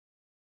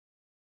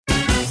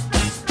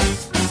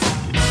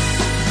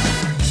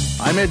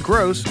I'm Ed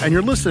Gross, and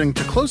you're listening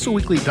to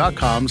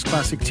CloserWeekly.com's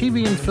classic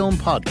TV and film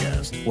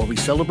podcast, where we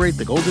celebrate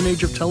the golden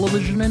age of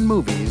television and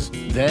movies,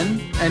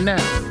 then and now.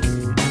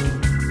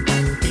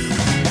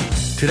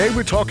 Today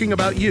we're talking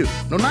about You.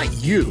 No, not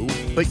You,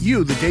 but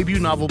You, the debut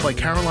novel by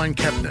Caroline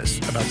Kepnes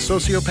about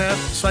sociopath,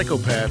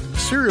 psychopath,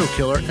 serial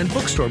killer, and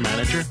bookstore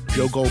manager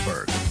Joe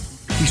Goldberg.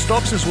 He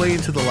stalks his way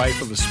into the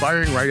life of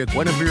aspiring writer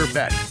Guinevere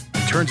Beck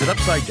and turns it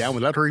upside down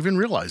without her even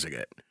realizing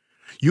it.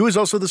 You is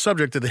also the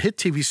subject of the hit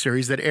TV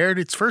series that aired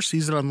its first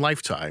season on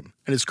Lifetime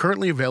and is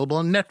currently available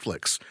on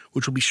Netflix,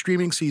 which will be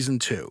streaming season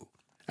 2.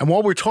 And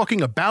while we're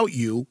talking about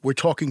You, we're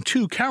talking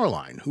to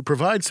Caroline, who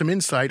provides some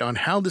insight on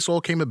how this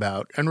all came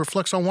about and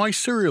reflects on why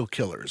serial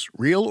killers,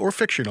 real or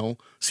fictional,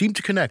 seem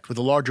to connect with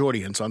a large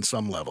audience on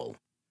some level.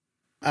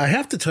 I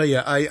have to tell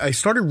you, I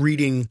started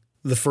reading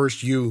the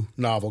first You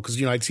novel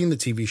because, I'd seen the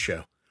TV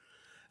show.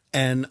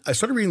 And I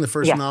started reading the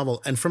first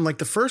novel, and from like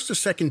the first or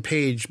second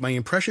page, my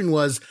impression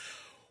was,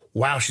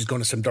 wow, she's going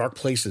to some dark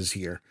places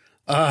here.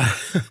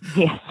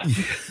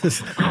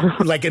 Yes.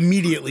 Like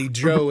immediately,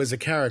 Joe as a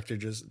character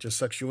just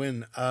sucks you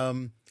in.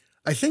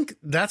 I think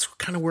that's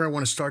kind of where I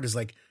want to start is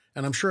like,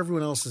 and I'm sure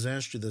everyone else has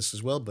asked you this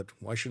as well, but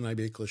why shouldn't I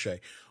be a cliche?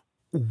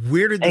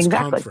 Where did this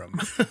come from?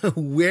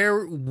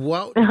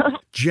 What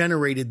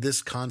generated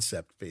this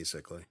concept,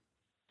 basically?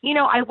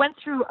 I went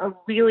through a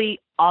really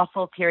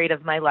awful period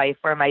of my life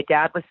where my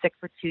dad was sick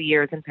for 2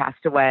 years and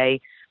passed away.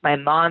 My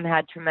mom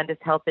had tremendous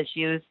health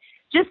issues.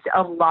 Just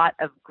a lot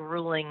of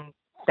grueling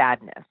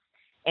sadness.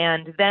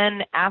 And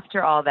then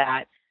after all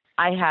that,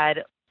 I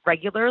had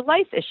regular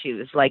life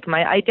issues, like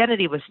my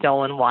identity was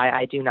stolen, why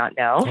I do not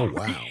know. Oh,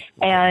 wow.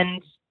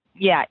 And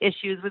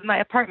issues with my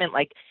apartment.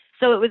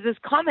 So it was this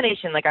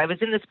combination, I was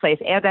in this place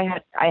and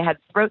I had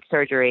throat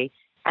surgery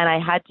and I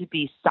had to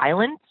be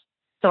silent.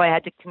 So I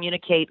had to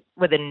communicate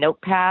with a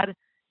notepad.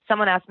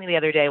 Someone asked me the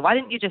other day, why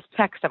didn't you just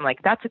text? I'm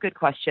like, that's a good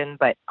question,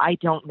 but I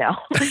don't know.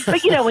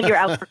 But, when you're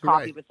out for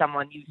coffee Right. with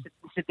someone, you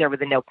sit there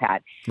with a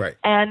notepad. Right.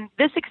 And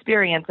this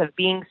experience of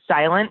being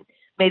silent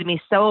made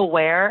me so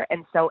aware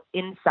and so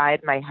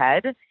inside my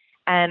head.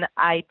 And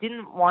I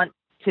didn't want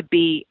to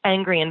be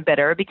angry and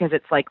bitter because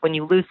it's like when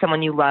you lose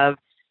someone you love,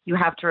 you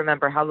have to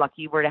remember how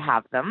lucky you were to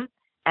have them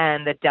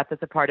and that death is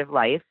a part of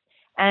life.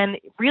 And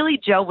really,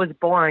 Joe was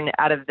born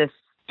out of this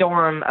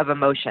storm of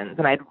emotions.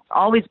 And I'd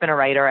always been a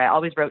writer. I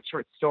always wrote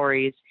short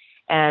stories.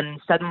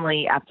 And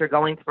suddenly, after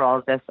going through all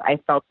of this, I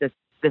felt this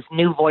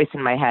new voice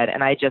in my head.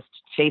 And I just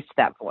chased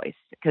that voice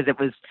because it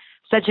was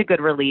such a good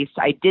release.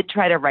 I did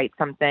try to write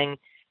something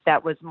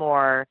that was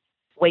more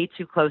way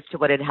too close to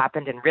what had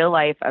happened in real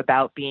life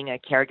about being a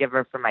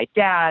caregiver for my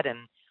dad and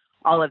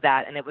all of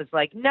that. And it was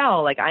like,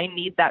 no, I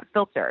need that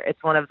filter.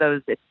 It's one of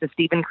those, it's the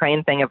Stephen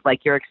Crane thing of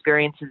your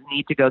experiences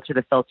need to go through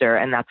the filter.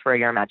 And that's where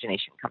your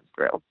imagination comes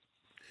through.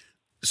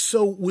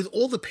 So with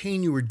all the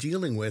pain you were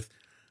dealing with,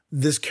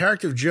 this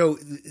character of Joe,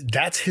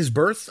 that's his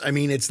birth? I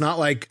mean, it's not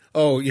like,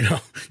 you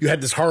had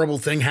this horrible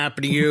thing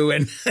happen to you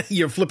and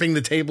you're flipping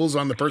the tables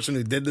on the person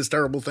who did this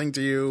terrible thing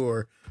to you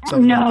or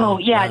something. No,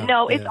 like that.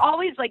 No. It's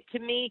always to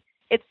me,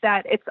 it's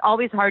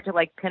always hard to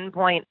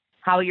pinpoint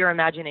how your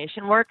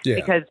imagination works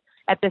because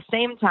at the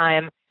same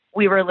time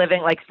we were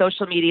living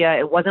social media.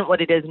 It wasn't what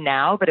it is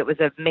now, but it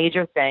was a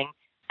major thing.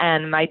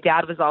 And my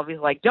dad was always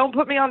like, don't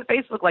put me on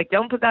Facebook.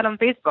 Don't put that on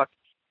Facebook.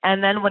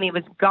 And then when he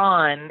was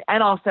gone,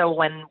 and also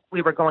when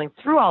we were going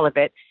through all of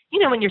it,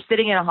 when you're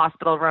sitting in a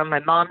hospital room, my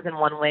mom's in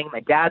one wing,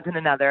 my dad's in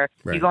another.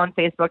 Right. You go on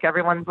Facebook,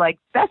 everyone's like,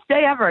 best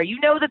day ever. You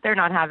know that they're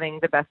not having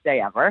the best day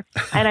ever.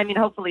 And I mean,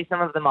 hopefully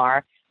some of them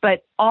are.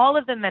 But all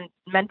of the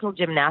mental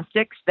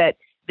gymnastics that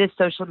this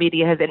social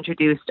media has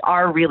introduced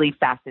are really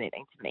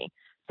fascinating to me.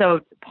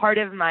 So part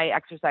of my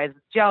exercise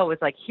with Joe was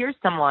here's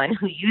someone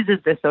who uses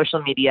this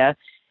social media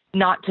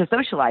not to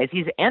socialize.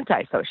 He's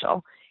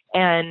antisocial.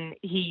 And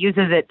he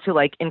uses it to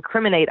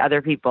incriminate other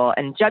people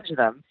and judge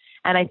them.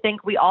 And I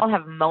think we all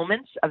have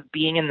moments of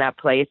being in that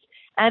place.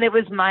 And it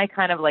was my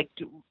kind of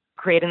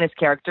creating this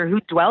character who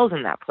dwells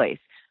in that place,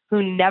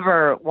 who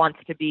never wants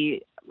to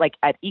be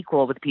at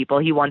equal with people.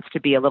 He wants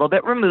to be a little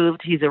bit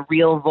removed. He's a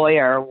real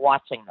voyeur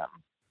watching them.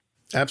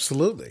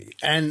 Absolutely.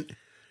 And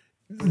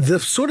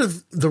the sort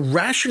of the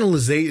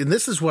rationalization, and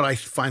this is what I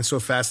find so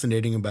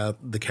fascinating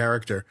about the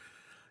character,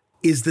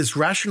 is this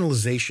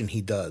rationalization he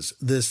does,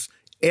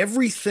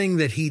 everything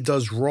that he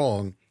does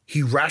wrong,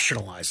 he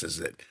rationalizes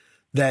it,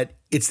 that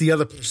it's the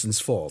other person's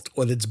fault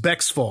or that it's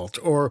Beck's fault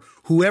or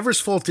whoever's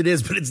fault it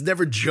is, but it's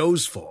never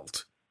Joe's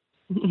fault.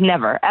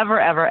 Never, ever,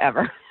 ever,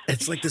 ever.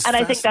 It's like this. And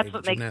I think that's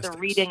what makes the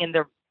reading and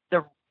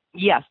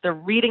the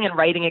reading and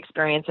writing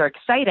experience are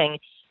exciting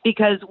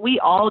because we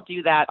all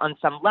do that on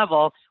some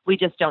level. We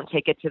just don't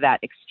take it to that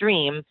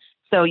extreme.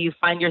 So you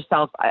find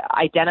yourself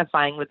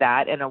identifying with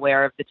that and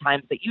aware of the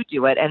times that you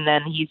do it. And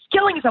then he's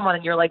killing someone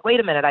and you're like, wait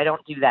a minute, I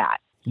don't do that.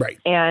 Right.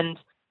 And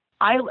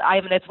I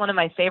mean, it's one of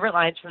my favorite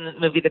lines from the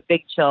movie The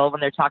Big Chill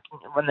when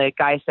the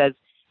guy says,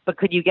 but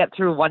could you get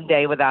through one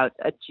day without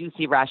a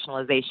juicy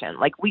rationalization?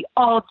 We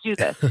all do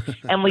this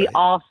and we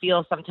all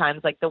feel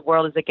sometimes the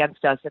world is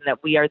against us and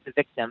that we are the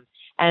victim.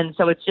 And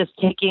so it's just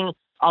taking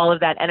all of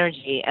that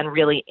energy and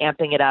really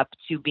amping it up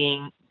to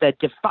being the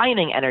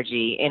defining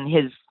energy in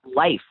his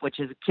life, which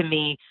is to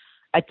me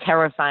a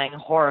terrifying,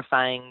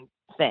 horrifying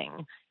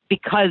thing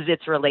because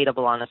it's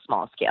relatable on a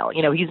small scale.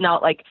 You know, he's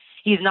not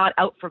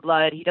out for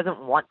blood. He doesn't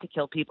want to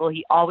kill people.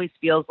 He always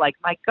feels like,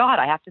 my God,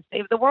 I have to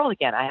save the world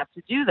again. I have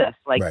to do this.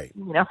 Like, right.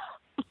 You know?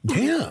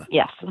 Yeah.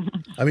 Yes.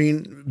 I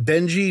mean,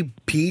 Benji,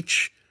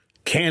 Peach,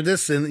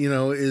 Candace, and, you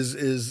know,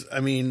 is I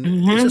mean,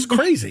 Mm-hmm. It's just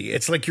crazy.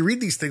 It's like you read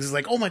these things, it's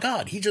like, oh my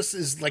God, he just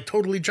is like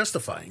totally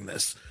justifying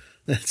this.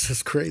 That's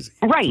just crazy.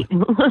 Right.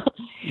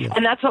 Yeah.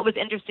 And that's what was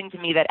interesting to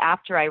me, that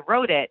after I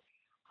wrote it,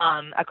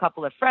 a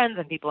couple of friends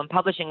and people in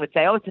publishing would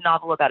say, oh, it's a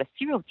novel about a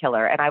serial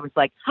killer. And I was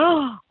like,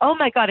 oh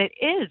my God, it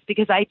is.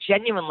 Because I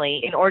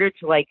genuinely, in order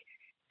to like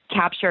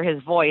capture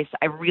his voice,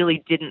 I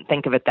really didn't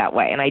think of it that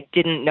way. And I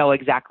didn't know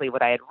exactly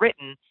what I had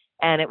written.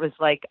 And it was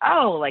like,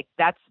 oh, like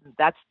that's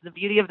the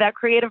beauty of that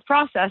creative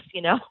process,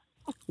 you know?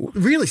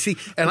 Really? See,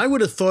 and I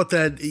would have thought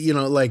that, you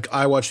know, like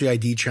I watch the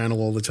ID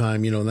channel all the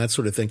time, you know, and that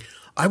sort of thing.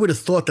 I would have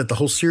thought that the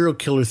whole serial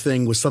killer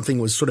thing was something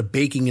that was sort of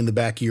baking in the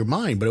back of your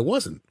mind, but it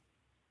wasn't.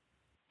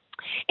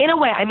 In a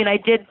way, I mean, I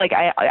did, like,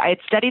 I had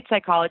studied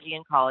psychology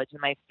in college,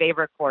 and my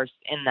favorite course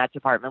in that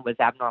department was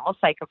abnormal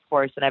psych, of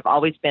course, and I've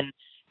always been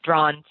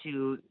drawn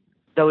to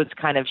those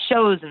kind of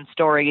shows and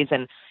stories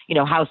and, you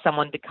know, how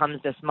someone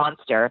becomes this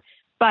monster.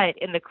 But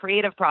in the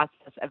creative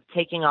process of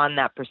taking on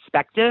that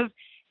perspective,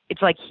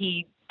 it's like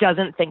he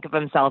doesn't think of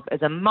himself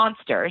as a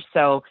monster.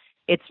 So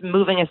it's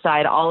moving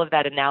aside all of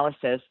that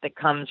analysis that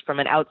comes from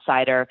an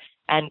outsider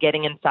and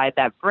getting inside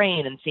that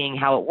brain and seeing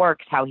how it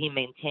works, how he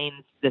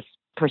maintains this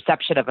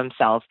perception of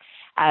himself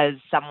as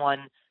someone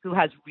who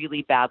has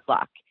really bad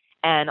luck,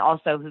 and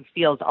also who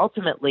feels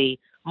ultimately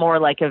more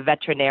like a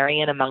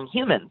veterinarian among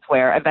humans,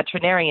 where a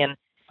veterinarian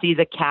sees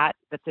a cat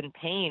that's in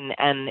pain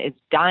and is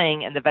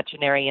dying, and the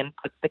veterinarian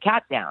puts the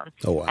cat down.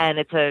 Oh, wow. And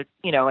it's a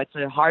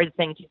hard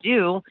thing to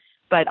do,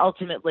 but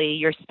ultimately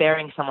you're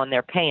sparing someone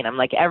their pain. I'm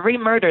like, every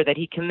murder that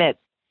he commits,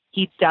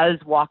 he does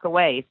walk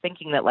away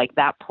thinking that, like,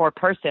 that poor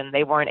person,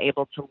 they weren't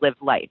able to live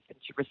life and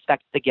to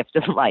respect the gift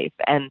of life.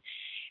 And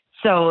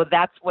so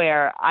that's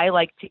where I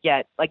like to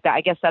get, like, that. I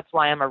guess that's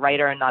why I'm a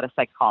writer and not a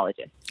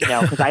psychologist, you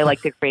know, because I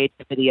like the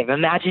creativity of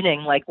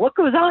imagining, like, what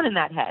goes on in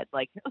that head.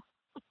 Like,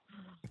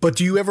 but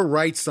do you ever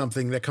write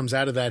something that comes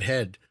out of that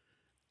head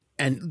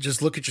and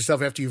just look at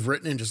yourself after you've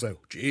written it and just like,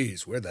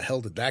 geez, where the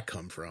hell did that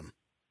come from?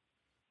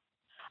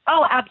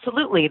 Oh,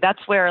 absolutely.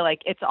 That's where,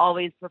 like, it's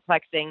always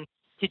perplexing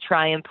to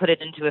try and put it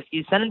into a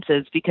few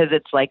sentences, because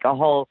it's like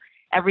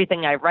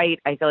everything I write,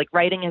 I feel like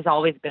writing has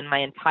always been my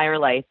entire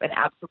life an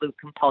absolute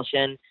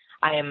compulsion.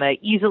 I am a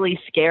easily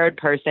scared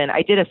person.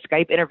 I did a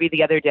Skype interview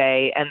the other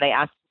day, and they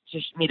asked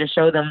me to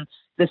show them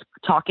this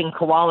talking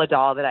koala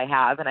doll that I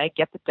have, and I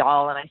get the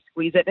doll and I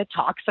squeeze it and it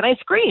talks and I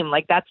scream.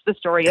 Like, that's the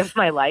story of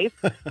my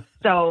life.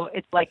 So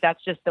it's like,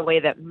 that's just the way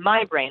that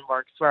my brain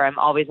works, where I'm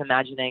always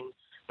imagining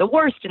the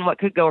worst and what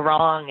could go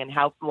wrong, and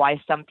why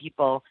some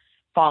people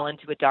fall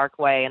into a dark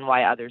way and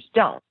why others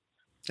don't.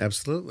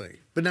 Absolutely.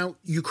 But now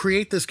you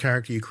create this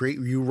character,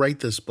 you write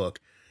this book.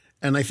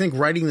 And I think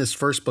writing this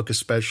first book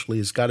especially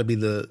has got to be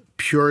the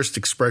purest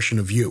expression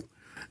of you.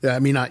 I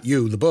mean, not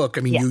you, the book.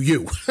 I mean, yeah.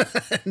 you.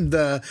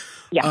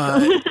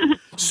 And,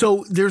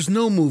 so there's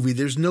no movie,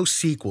 there's no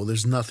sequel,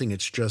 there's nothing.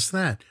 It's just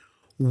that.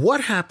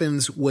 What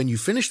happens when you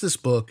finish this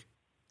book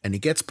and it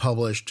gets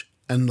published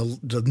and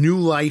the new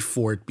life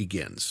for it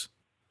begins?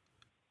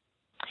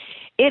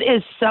 It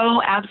is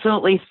so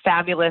absolutely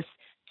fabulous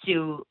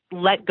to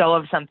let go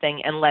of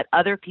something and let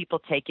other people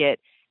take it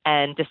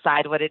and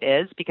decide what it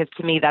is, because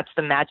to me, that's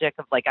the magic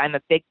of, like, I'm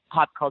a big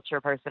pop culture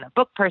person, a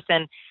book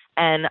person,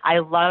 and I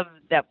love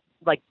that,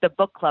 like, the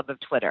book club of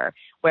Twitter,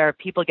 where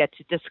people get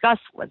to discuss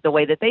the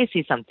way that they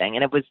see something.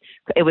 And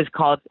it was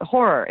called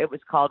horror, it was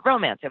called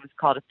romance, it was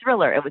called a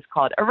thriller, it was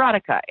called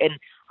erotica. And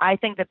I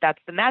think that that's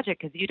the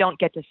magic, because you don't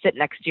get to sit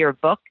next to your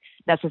book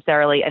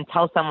necessarily and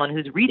tell someone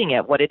who's reading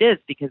it what it is,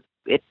 because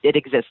it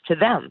exists to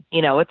them.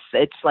 You know, it's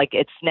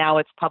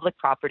public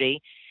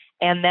property.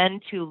 And then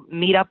to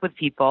meet up with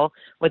people,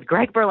 with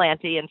Greg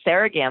Berlanti and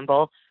Sarah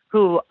Gamble,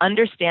 who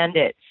understand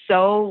it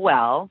so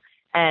well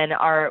and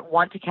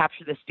want to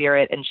capture the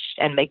spirit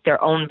and make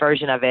their own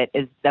version of it,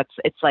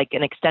 it's like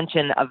an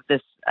extension of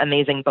this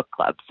amazing book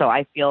club. So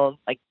I feel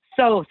like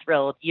so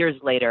thrilled years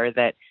later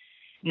that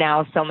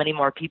now so many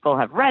more people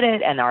have read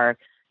it and are,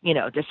 you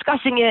know,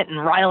 discussing it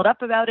and riled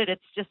up about it.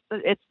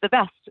 It's the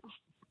best.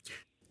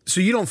 So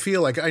you don't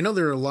feel like, I know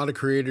there are a lot of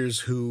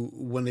creators who,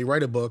 when they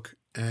write a book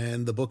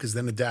and the book is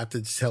then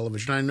adapted to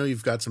television, I know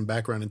you've got some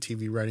background in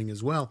TV writing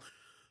as well,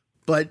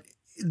 but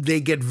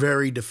they get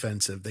very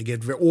defensive.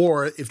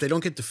 Or if they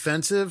don't get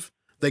defensive,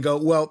 they go,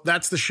 well,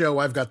 that's the show,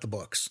 I've got the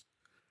books.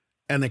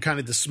 And they kind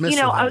of dismiss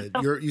it.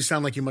 You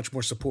sound like you're much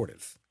more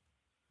supportive.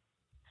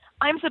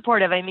 I'm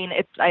supportive. I mean,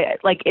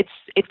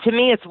 to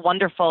me, it's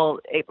wonderful.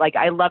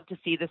 I love to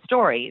see the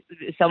story.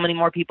 So many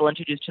more people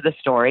introduced to the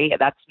story.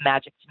 That's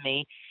magic to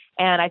me.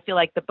 And I feel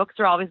like the books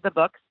are always the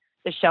books.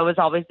 The show is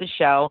always the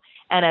show.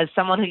 And as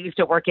someone who used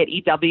to work at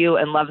EW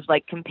and loves,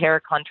 like, compare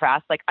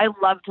contrast, like, I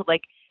love to,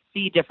 like,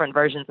 see different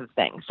versions of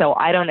things. So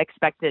I don't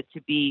expect it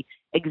to be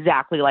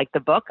exactly like the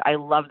book. I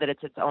love that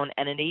it's its own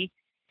entity.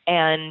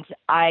 And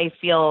I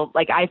feel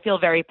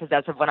very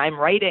possessive when I'm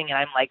writing, and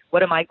I'm like,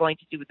 what am I going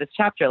to do with this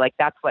chapter? Like,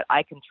 that's what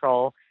I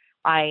control.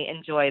 I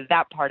enjoy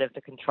that part of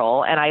the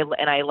control. And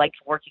I like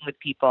working with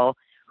people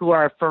who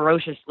are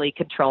ferociously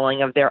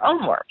controlling of their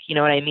own work. You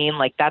know what I mean?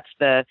 Like, that's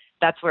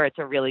where it's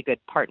a really good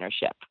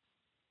partnership,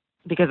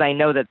 because I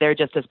know that they're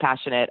just as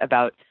passionate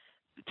about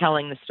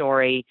telling the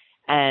story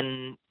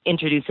and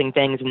introducing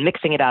things and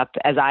mixing it up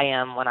as I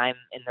am when I'm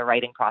in the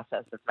writing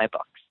process of my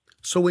books.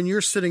 So when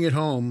you're sitting at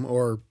home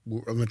or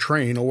on the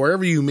train or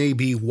wherever you may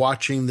be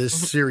watching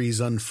this series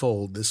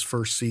unfold, this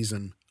first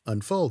season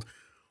unfold,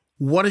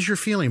 what is your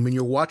feeling when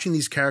you're watching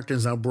these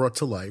characters now brought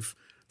to life?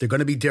 They're going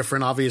to be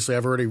different. Obviously,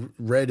 I've already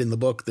read in the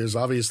book, there's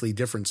obviously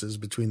differences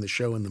between the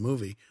show and the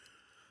movie.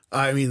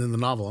 In the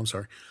novel, I'm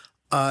sorry.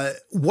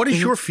 What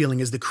is your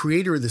feeling as the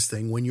creator of this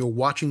thing when you're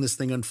watching this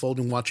thing unfold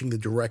and watching the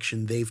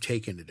direction they've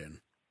taken it in?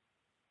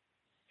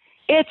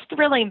 It's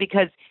thrilling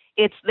because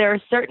there are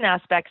certain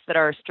aspects that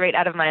are straight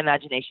out of my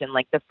imagination.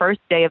 Like the first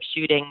day of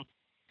shooting,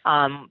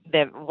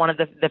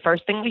 the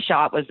first thing we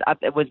shot was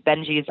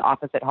Benji's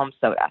office at Home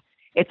Soda.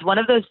 It's one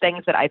of those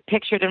things that I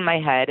pictured in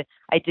my head.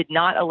 I did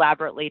not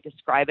elaborately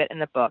describe it in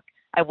the book.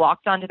 I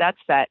walked onto that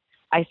set.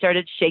 I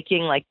started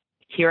shaking, like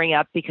tearing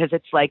up, because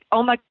it's like,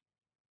 oh my,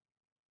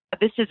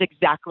 this is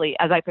exactly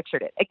as I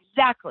pictured it.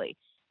 Exactly.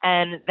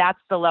 And that's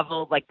the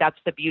level, like that's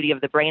the beauty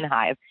of the brain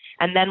hive.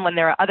 And then when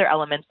there are other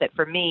elements that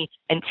for me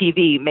and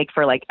TV make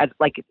for like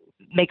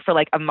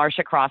a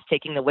Marcia Cross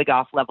taking the wig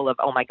off level of,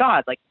 oh my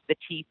God, like the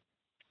teeth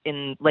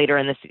in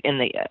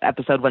the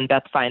episode when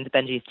Beth finds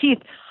Benji's teeth.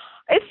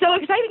 It's so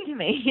exciting to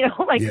me,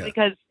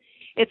 because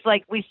it's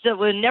like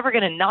we're never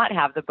going to not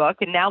have the book.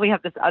 And now we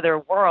have this other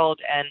world,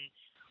 and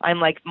I'm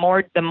like,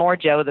 the more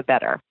Joe, the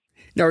better.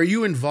 Now, are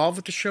you involved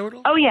with the show at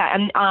all? Oh yeah.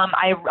 And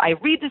I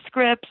read the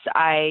scripts.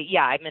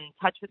 I'm in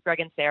touch with Greg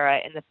and Sarah.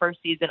 In the first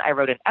season, I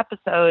wrote an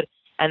episode,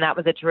 and that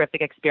was a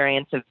terrific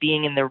experience of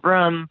being in the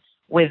room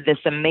with this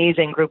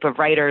amazing group of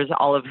writers,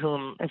 all of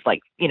whom has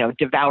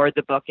devoured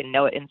the book and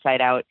know it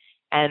inside out,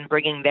 and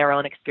bringing their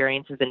own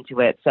experiences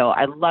into it. So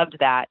I loved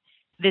that.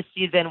 This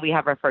season, we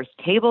have our first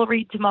table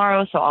read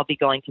tomorrow, so I'll be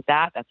going to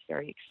that. That's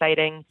very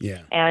exciting.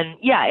 Yeah. And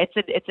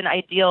it's an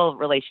ideal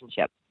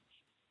relationship.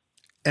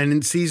 And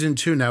in season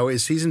 2 now,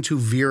 is season 2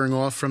 veering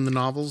off from the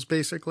novels,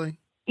 basically?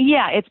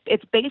 Yeah,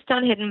 it's based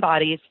on Hidden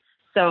Bodies.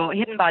 So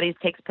Hidden Bodies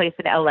takes place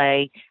in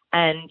LA,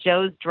 and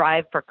Joe's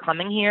drive for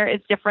coming here is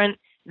different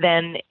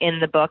than in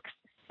the books,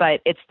 but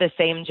it's the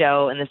same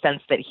Joe in the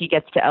sense that he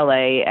gets to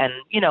LA and,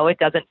 it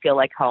doesn't feel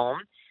like home.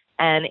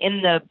 And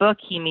in the book,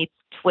 he meets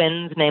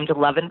twins named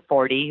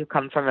 1140 who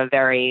come from a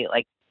very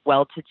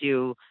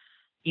well-to-do,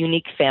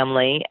 unique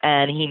family.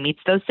 And he meets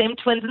those same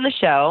twins in the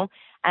show.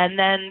 And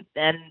then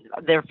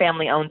their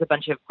family owns a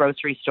bunch of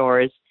grocery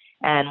stores,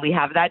 and we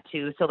have that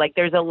too. So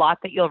there's a lot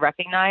that you'll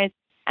recognize.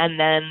 And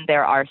then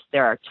there are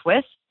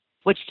twists,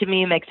 which to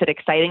me makes it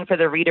exciting for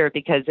the reader,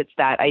 because it's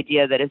that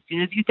idea that as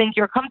soon as you think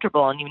you're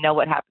comfortable and you know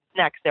what happens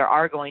next, there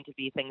are going to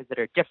be things that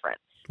are different.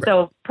 Right.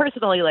 So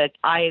personally,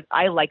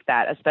 I like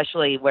that,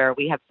 especially where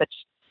we have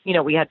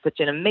we had such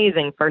an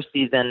amazing first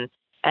season,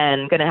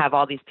 and going to have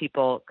all these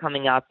people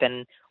coming up,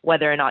 and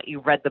whether or not you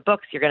read the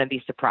books, you're going to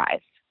be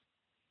surprised.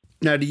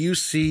 Now, do you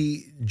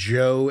see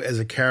Joe as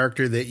a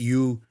character that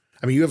you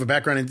have a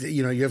background in,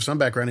 you have some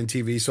background in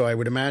TV, so I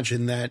would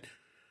imagine that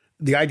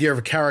the idea of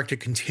a character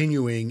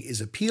continuing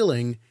is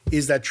appealing.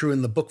 Is that true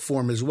in the book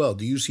form as well?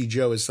 Do you see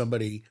Joe as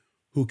somebody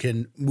who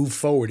can move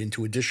forward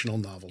into additional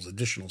novels,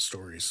 additional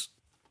stories?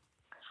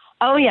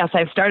 Oh, yes.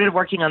 I've started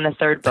working on the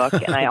third book,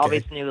 and I Okay.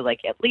 always knew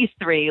at least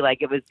 3.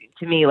 It was,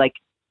 to me,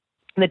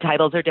 the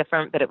titles are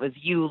different, but it was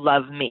You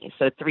Love Me.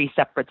 So 3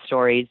 separate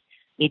stories,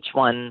 each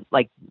one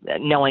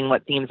knowing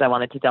what themes I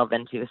wanted to delve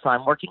into. So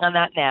I'm working on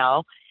that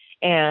now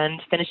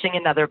and finishing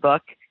another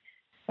book.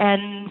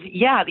 And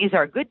yeah, these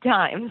are good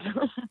times.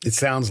 It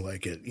sounds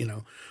like it,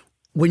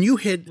 When you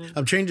hit,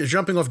 I'm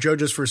jumping off Joe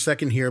just for a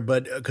second here,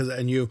 but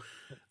when you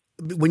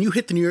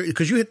hit the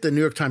you hit the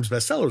New York Times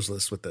bestsellers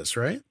list with this,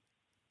 right?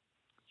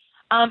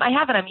 I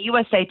haven't. I'm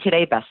USA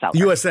Today bestseller.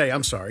 USA,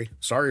 I'm sorry.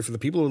 Sorry for the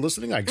people who are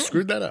listening. I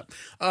screwed that up.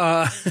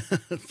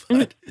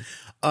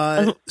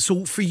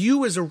 So for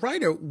you as a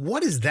writer,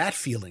 what is that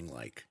feeling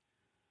like?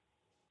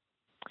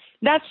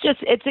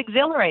 It's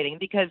exhilarating,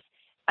 because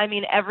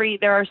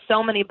there are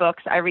so many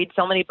books. I read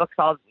so many books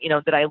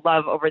that I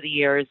love over the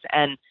years.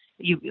 And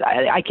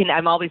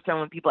I'm always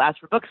thrown when people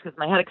ask for books, because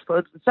my head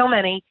explodes with so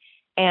many.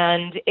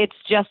 And it's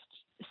just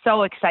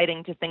so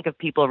exciting to think of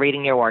people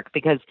reading your work,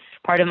 because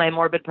part of my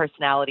morbid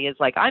personality is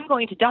I'm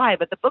going to die,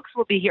 but the books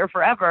will be here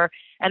forever.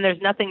 And there's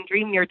nothing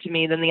dreamier to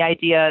me than the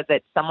idea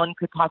that someone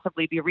could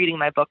possibly be reading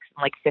my books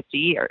in 50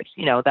 years.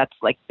 That's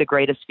the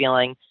greatest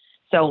feeling.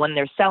 So when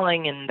they're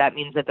selling, and that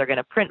means that they're going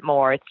to print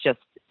more, it's just,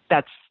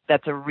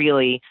 that's a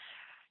really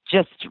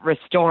just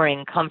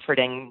restoring,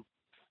 comforting,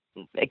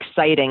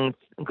 exciting,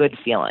 good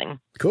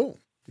feeling. Cool.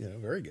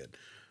 Very good.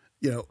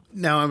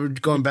 Now I'm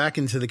going back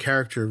into the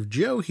character of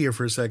Joe here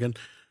for a second.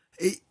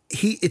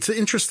 It's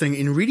interesting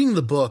in reading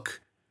the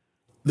book.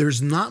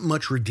 There's not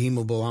much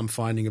redeemable I'm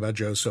finding about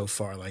Joe so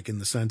far, like in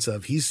the sense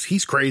of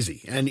he's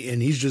crazy and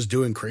he's just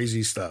doing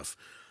crazy stuff.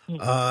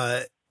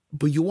 But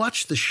you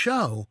watch the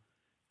show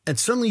and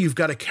suddenly you've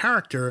got a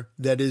character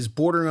that is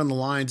bordering on the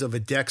lines of a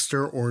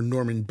Dexter or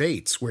Norman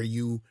Bates, where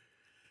you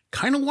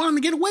kind of want him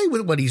to get away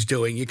with what he's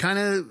doing.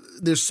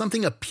 There's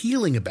something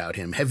appealing about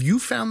him. Have you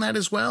found that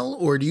as well?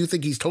 Or do you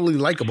think he's totally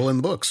likable in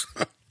the books?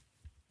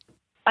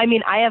 I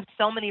mean, I have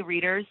so many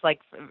readers, like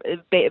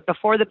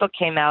before the book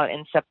came out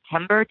in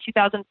September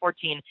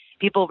 2014,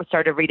 people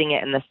started reading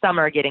it in the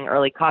summer, getting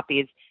early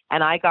copies.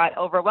 And I got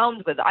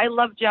overwhelmed with, I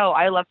love Joe.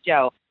 I love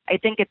Joe. I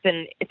think it's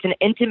an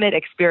intimate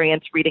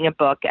experience reading a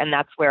book. And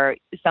that's where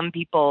some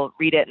people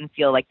read it and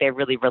feel like they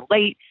really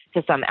relate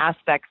to some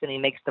aspects and he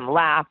makes them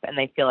laugh and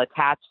they feel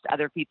attached.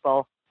 Other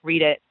people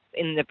read it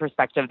in the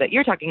perspective that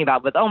you're talking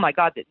about with, oh my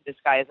God, this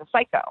guy is a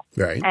psycho.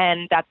 Right.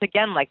 And that's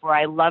again, like where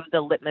I love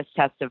the litmus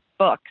test of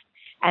books.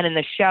 And in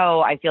the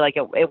show, I feel like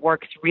it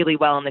works really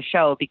well in the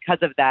show because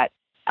of that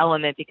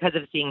element, because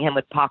of seeing him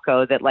with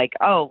Paco, that like,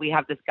 oh, we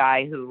have this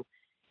guy who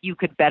you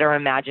could better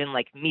imagine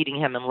like meeting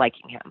him and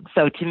liking him.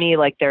 So to me,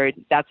 like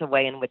that's a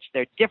way in which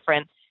they're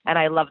different. And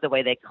I love the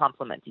way they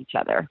complement each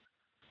other.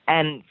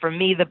 And for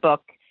me, the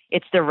book,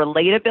 it's the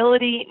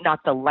relatability, not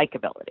the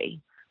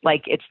likability.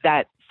 Like it's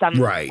that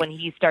when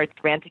he starts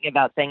ranting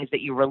about things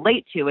that you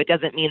relate to, it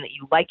doesn't mean that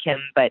you like him,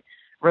 but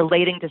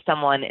relating to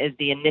someone is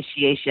the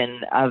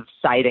initiation of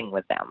siding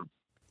with them.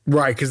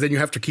 Right, because then you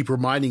have to keep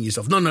reminding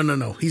yourself, no.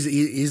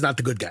 He's not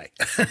the good guy.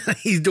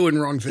 He's doing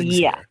wrong things.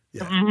 Yeah.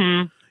 Yeah.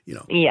 Mm-hmm. You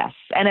know. Yes,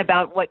 and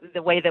about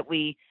the way that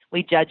we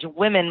judge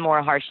women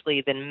more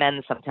harshly than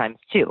men sometimes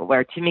too.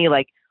 Where to me,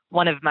 like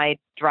one of my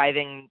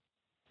driving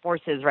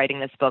forces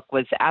writing this book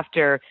was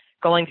after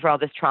going through all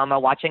this trauma,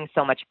 watching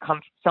so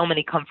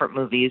many comfort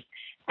movies,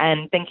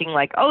 and thinking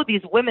like, oh,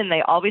 these women,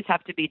 they always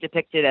have to be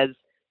depicted as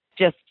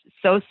just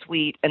so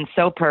sweet and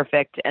so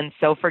perfect and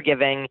so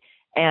forgiving.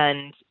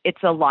 And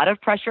it's a lot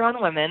of pressure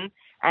on women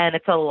and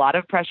it's a lot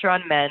of pressure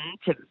on men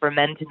for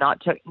men to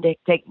not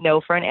take no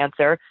for an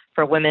answer,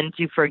 for women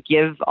to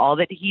forgive all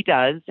that he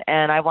does.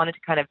 And I wanted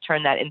to kind of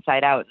turn that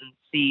inside out and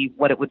see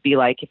what it would be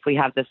like if we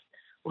have this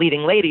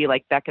leading lady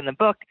like Beck in the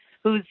book,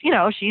 who's,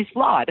 she's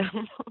flawed.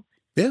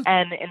 Yeah.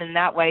 And in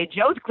that way,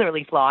 Joe's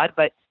clearly flawed,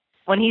 but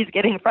when he's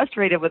getting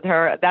frustrated with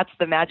her, that's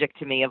the magic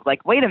to me of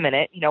like, wait a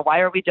minute, why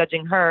are we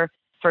judging her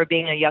for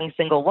being a young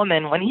single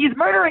woman when he's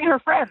murdering her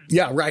friends?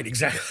 Yeah, right.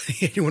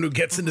 Exactly. Anyone who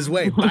gets in his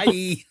way.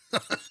 Bye.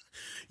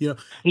 Yep.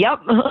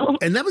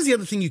 And that was the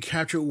other thing you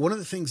captured. One of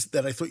the things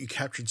that I thought you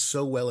captured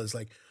so well is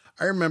like,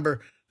 I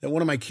remember that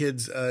one of my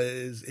kids,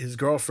 his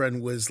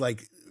girlfriend was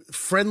like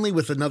friendly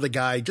with another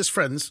guy, just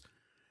friends.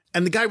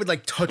 And the guy would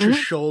like touch her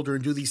shoulder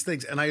and do these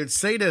things. And I would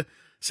say to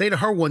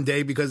her one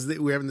day, because we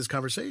were having this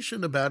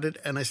conversation about it.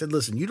 And I said,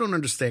 listen, you don't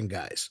understand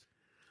guys.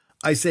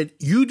 I said,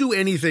 you do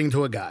anything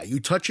to a guy. You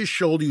touch his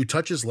shoulder, you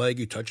touch his leg,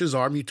 you touch his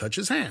arm, you touch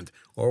his hand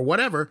or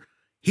whatever.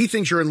 He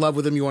thinks you're in love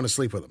with him. You want to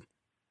sleep with him.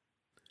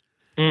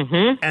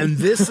 Mm-hmm. And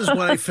this is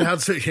what I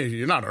found. So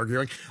you're not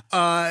arguing.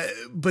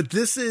 But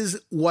this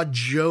is what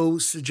Joe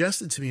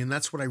suggested to me. And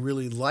that's what I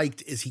really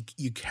liked is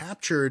you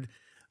captured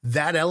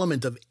that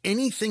element of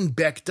anything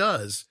Beck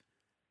does.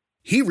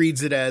 He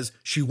reads it as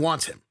she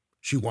wants him.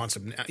 She wants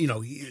him now,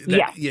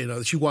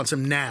 she wants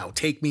him now,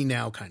 take me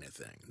now kind of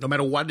thing, no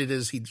matter what it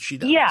is she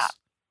does. Yeah.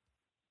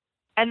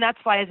 And that's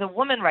why as a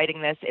woman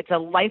writing this, it's a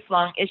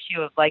lifelong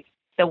issue of like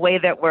the way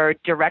that we're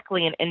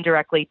directly and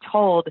indirectly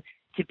told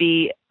to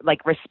be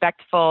like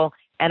respectful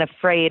and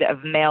afraid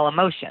of male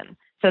emotion.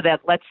 So that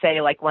let's say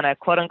like when a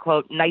quote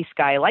unquote nice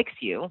guy likes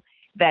you,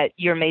 that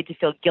you're made to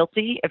feel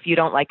guilty if you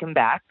don't like him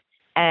back.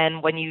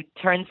 And when you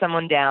turn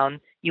someone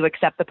down, you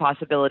accept the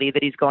possibility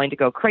that he's going to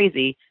go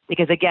crazy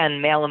because, again,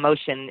 male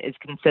emotion is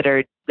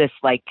considered this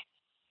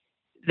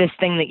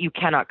thing that you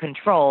cannot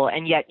control,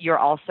 and yet you're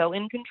also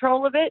in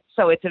control of it.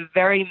 So it's a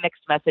very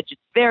mixed message.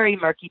 It's very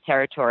murky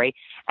territory,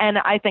 and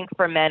I think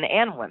for men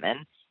and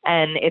women,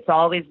 and it's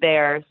always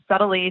there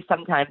subtly.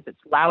 Sometimes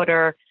it's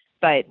louder,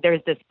 but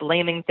there's this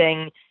blaming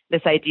thing,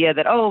 this idea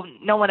that, oh,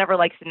 no one ever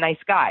likes a nice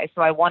guy.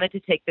 So I wanted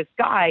to take this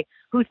guy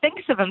who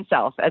thinks of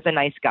himself as a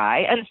nice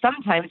guy, and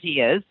sometimes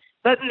he is,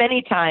 but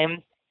many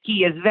times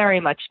he is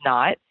very much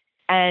not,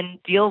 and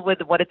deal with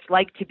what it's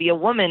like to be a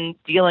woman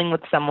dealing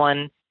with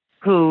someone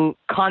who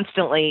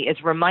constantly is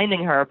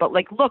reminding her, but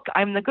like, look,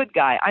 I'm the good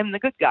guy. I'm the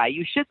good guy.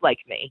 You should like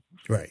me.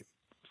 Right.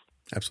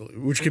 Absolutely.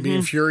 Which can be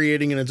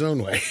infuriating in its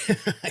own way,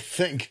 I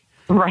think.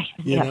 Right.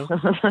 You know?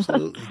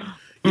 Absolutely.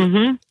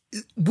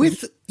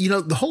 With,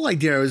 the whole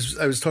idea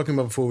I was talking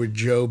about before with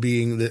Joe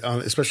being,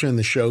 especially on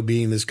the show,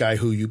 being this guy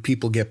who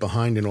people get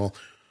behind and all.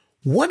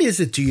 What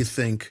is it, do you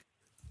think,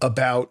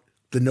 about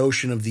the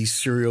notion of these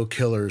serial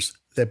killers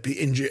that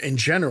in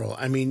general,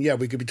 I mean, yeah,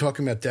 we could be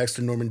talking about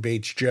Dexter, Norman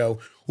Bates, Joe.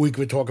 We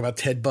could talk about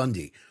Ted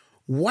Bundy.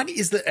 What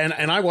is and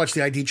I watch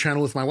the ID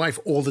channel with my wife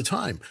all the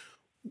time.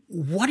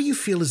 What do you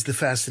feel is the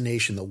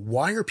fascination though?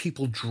 Why are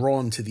people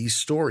drawn to these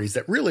stories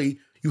that really,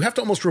 you have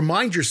to almost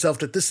remind yourself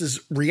that this is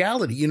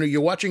reality. You know,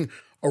 you're watching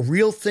a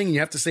real thing. And you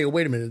have to say, oh,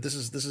 wait a minute, this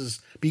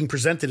is being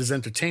presented as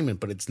entertainment,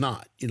 but it's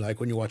not, you know, like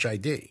when you watch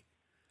ID.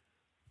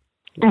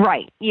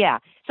 Right. Yeah.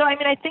 So, I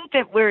mean, I think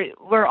that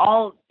we're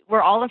all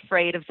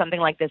afraid of something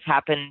like this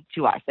happen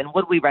to us. And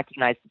would we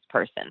recognize this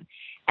person?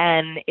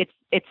 And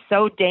it's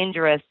so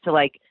dangerous to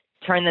like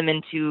turn them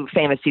into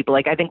famous people.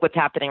 Like I think what's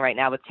happening right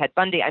now with Ted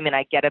Bundy, I mean,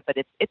 I get it, but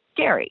it's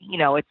scary. You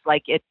know, it's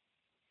like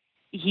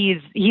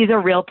he's a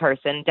real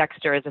person.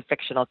 Dexter is a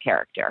fictional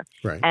character.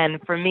 Right.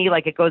 And for me,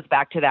 like it goes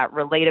back to that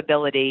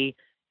relatability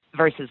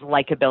versus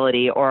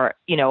likability or,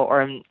 you know,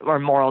 or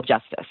moral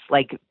justice.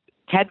 Like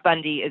Ted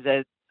Bundy is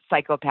a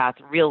psychopath,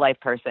 real life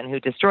person who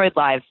destroyed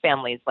lives,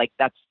 families. Like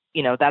that's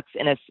in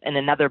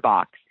another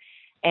box.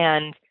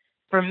 And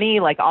for me,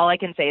 like all I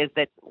can say is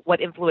that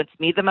what influenced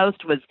me the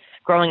most was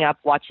growing up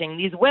watching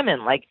these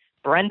women like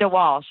Brenda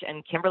Walsh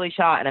and Kimberly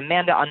Shaw and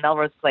Amanda on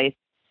Melrose Place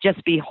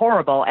just be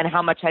horrible, and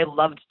how much I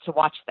loved to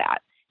watch that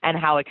and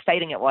how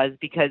exciting it was,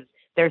 because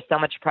there's so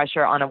much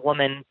pressure on a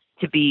woman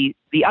to be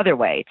the other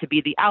way, to be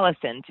the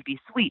Allison, to be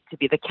sweet, to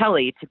be the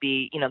Kelly, to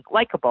be, you know,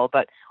 likable,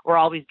 but we're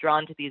always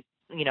drawn to these,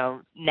 you know,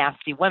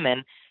 nasty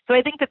women. So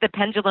I think that the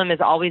pendulum is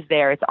always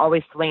there. It's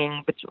always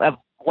swinging of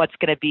what's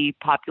going to be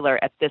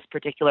popular at this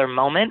particular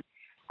moment,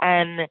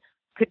 and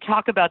could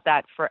talk about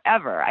that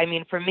forever. I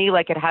mean, for me,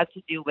 like it has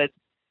to do with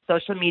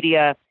social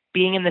media,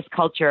 being in this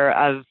culture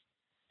of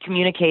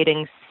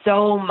communicating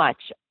so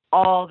much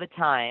all the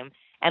time.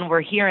 And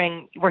we're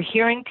hearing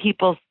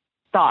people's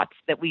thoughts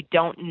that we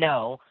don't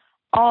know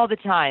all the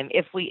time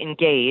if we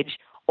engage,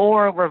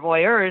 or we're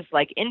voyeurs,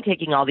 like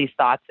intaking all these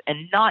thoughts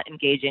and not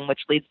engaging,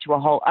 which leads to a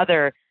whole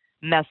other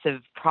mess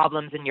of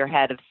problems in your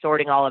head of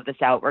sorting all of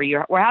this out,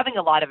 where we're having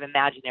a lot of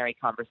imaginary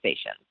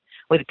conversations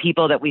with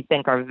people that we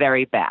think are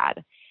very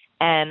bad.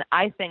 And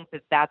I think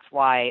that that's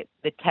why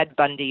the Ted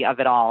Bundy of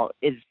it all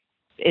is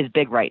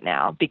big right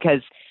now,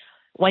 because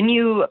when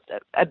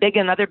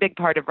another big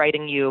part of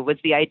writing you was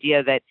the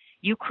idea that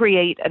you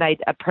create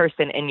a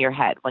person in your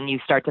head when you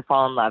start to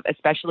fall in love,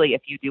 especially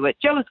if you do it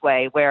Joe's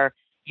way, where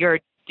you're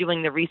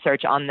doing the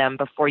research on them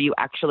before you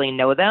actually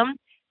know them.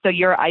 So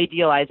you're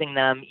idealizing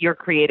them, you're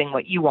creating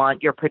what you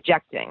want, you're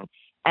projecting.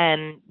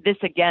 And this,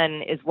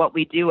 again, is what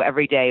we do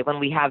every day when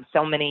we have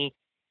so many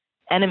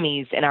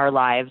enemies in our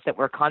lives that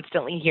we're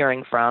constantly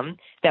hearing from,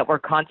 that we're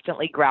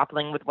constantly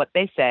grappling with what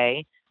they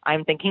say.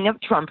 I'm thinking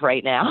of Trump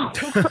right now.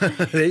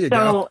 There you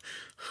go.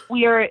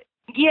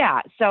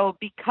 So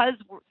because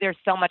there's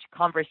so much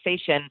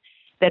conversation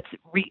that's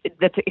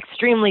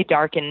extremely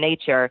dark in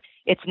nature,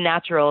 it's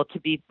natural to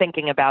be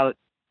thinking about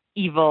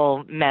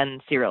evil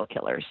men, serial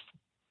killers.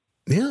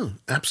 Yeah,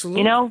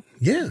 absolutely. You know?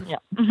 Yeah.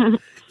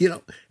 You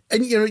know,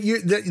 and you know,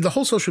 the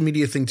whole social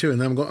media thing too.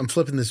 And I'm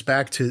flipping this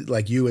back to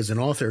like you as an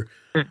author.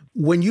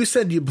 When you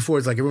said before,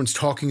 it's like everyone's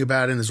talking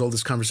about it and there's all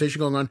this conversation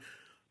going on.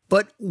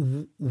 But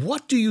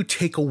what do you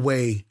take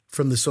away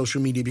from the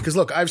social media? Because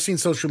look, I've seen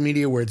social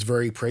media where it's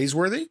very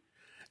praiseworthy,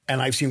 and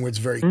I've seen where it's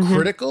very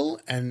critical,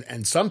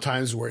 and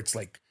sometimes where it's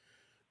like,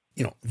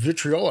 you know,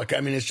 vitriolic.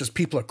 I mean, it's just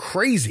people are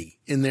crazy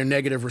in their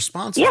negative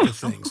responses to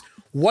things.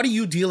 What are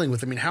you dealing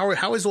with? I mean,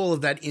 how is all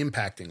of that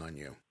impacting on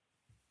you?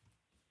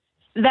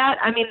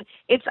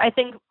 I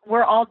think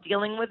we're all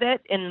dealing with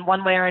it in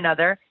one way or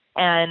another.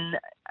 And,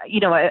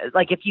 you know,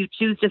 like if you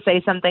choose to say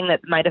something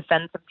that might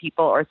offend some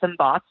people or some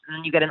bots,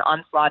 and you get an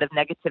onslaught of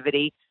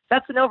negativity,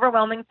 that's an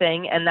overwhelming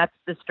thing. And that's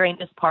the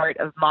strangest part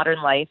of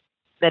modern life,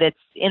 that it's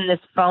in this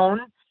phone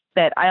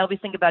that I always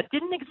think about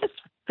didn't exist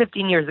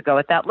 15 years ago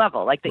at that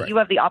level. Like that You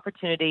have the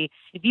opportunity,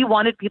 if you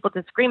wanted people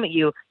to scream at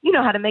you, you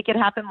know how to make it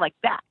happen like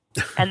that.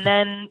 And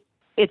then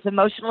it's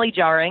emotionally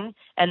jarring,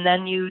 and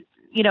then you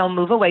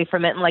move away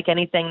from it, and like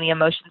anything, the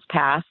emotions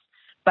pass.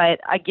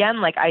 But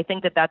again, like I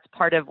think that that's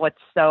part of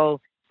what's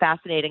so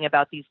fascinating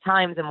about these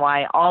times, and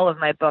why all of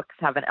my books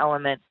have an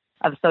element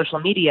of social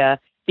media,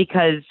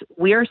 because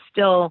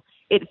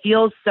it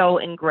feels so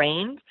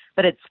ingrained,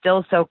 but it's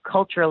still so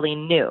culturally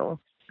new,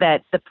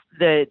 that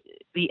the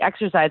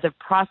exercise of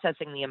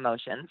processing the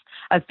emotions,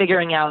 of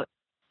figuring out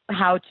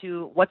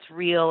what's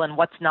real and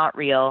what's not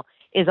real,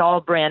 is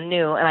all brand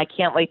new. And I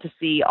can't wait to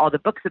see all the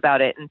books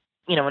about it in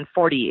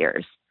 40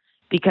 years,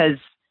 because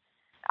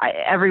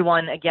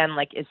everyone, again,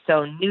 like is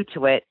so new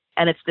to it.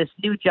 And it's this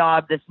new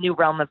job, this new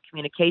realm of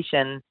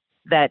communication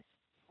that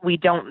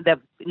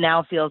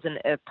now feels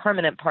a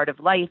permanent part of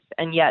life.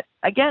 And yet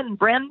again,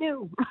 brand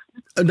new.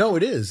 No,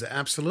 it is.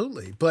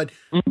 Absolutely. But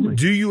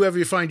do you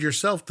ever find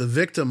yourself the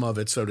victim of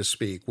it, so to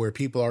speak, where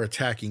people are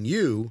attacking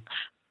you?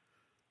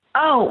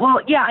 Oh, well,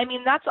 yeah. I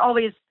mean, that's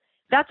always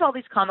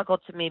comical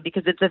to me,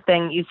 because it's a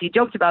thing you see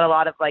joked about a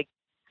lot of, like,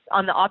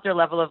 on the author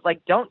level of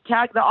like, don't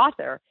tag the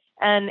author.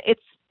 And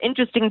it's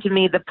interesting to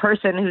me, the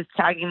person who's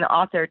tagging the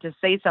author to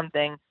say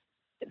something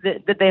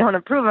that they don't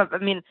approve of. I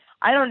mean,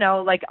 I don't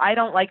know, like, I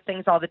don't like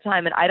things all the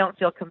time, and I don't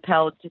feel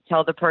compelled to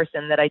tell the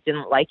person that I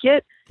didn't like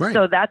it. Right.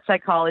 So that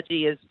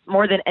psychology is,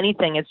 more than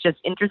anything, it's just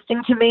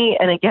interesting to me.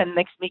 And again,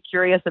 makes me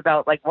curious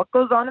about like what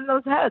goes on in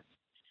those heads,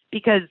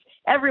 because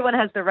everyone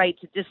has the right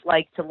to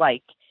dislike to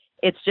like.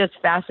 it's just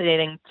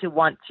fascinating to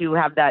want to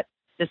have that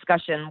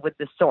discussion with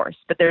the source.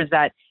 But there's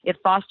that,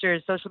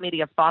 social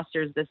media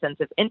fosters this sense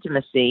of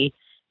intimacy.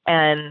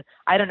 And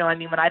I don't know, I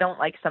mean, when I don't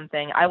like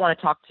something, I want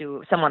to talk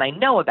to someone I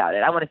know about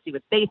it. I want to see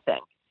what they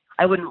think.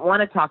 I wouldn't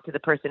want to talk to the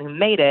person who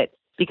made it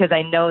because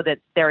I know that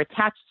they're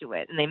attached to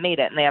it and they made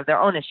it and they have their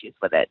own issues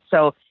with it.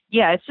 So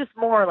yeah, it's just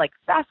more like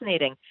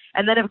fascinating.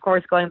 And then of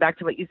course, going back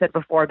to what you said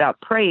before about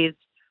praise,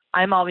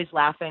 I'm always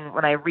laughing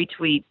when I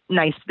retweet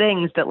nice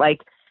things that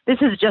like, this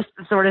is just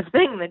the sort of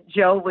thing that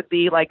Joe would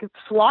be like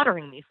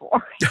slaughtering me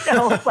for,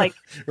 like,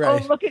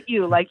 right. Oh, look at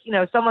you. Like,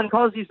 someone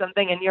calls you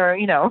something and you're,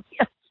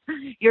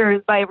 you're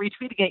by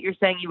retweeting it, you're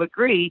saying you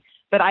agree.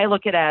 But I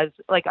look at it as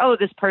like, oh,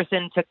 this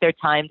person took their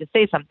time to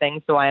say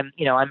something. So I'm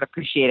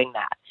appreciating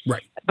that.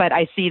 Right. But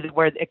I see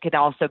where it could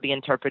also be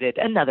interpreted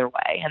another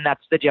way. And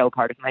that's the Joe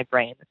part of my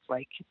brain. It's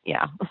like,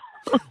 yeah.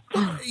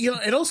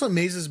 It also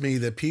amazes me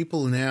that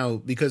people now,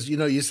 because,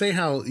 you say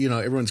how,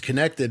 everyone's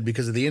connected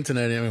because of the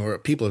internet, or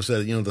people have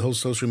said, the whole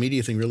social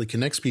media thing really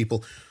connects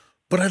people.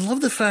 But I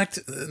love the fact,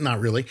 not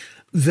really,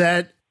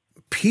 that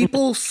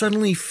people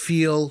suddenly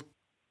feel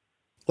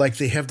like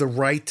they have the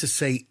right to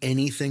say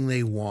anything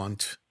they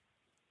want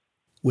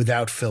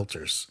without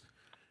filters.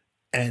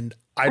 And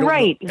I don't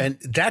know, and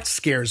that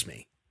scares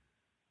me.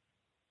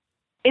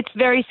 It's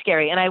very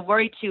scary. And I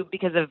worry too,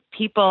 because of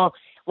people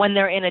when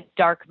they're in a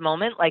dark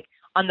moment. Like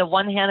on the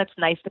one hand, it's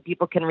nice that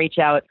people can reach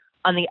out.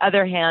 On the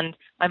other hand,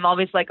 I'm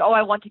always like, oh,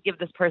 I want to give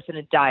this person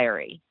a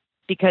diary,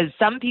 because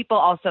some people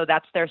also,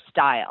 that's their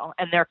style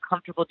and they're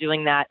comfortable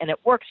doing that. And it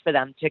works for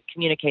them to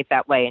communicate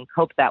that way and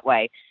cope that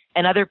way.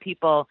 And other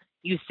people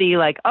you see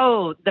like,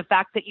 oh, the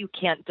fact that you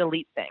can't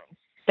delete things,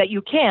 that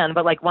you can,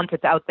 but like once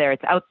it's out there,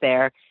 it's out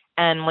there.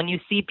 And when you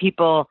see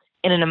people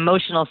in an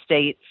emotional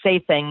state say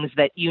things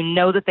that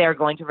that they are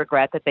going to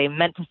regret, that they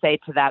meant to say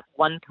to that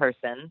one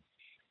person,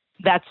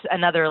 that's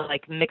another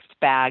like mixed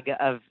bag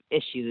of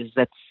issues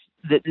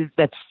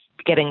that's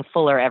getting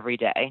fuller every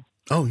day.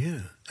 Oh,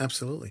 yeah,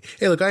 absolutely.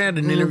 Hey, look, I had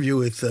an interview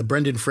with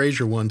Brendan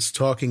Fraser once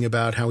talking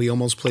about how he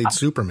almost played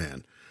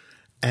Superman.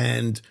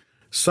 And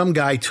some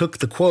guy took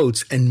the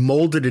quotes and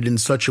molded it in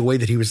such a way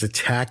that he was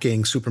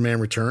attacking Superman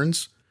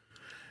Returns.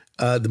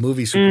 The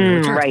movie Superman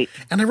Returns. Right.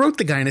 And I wrote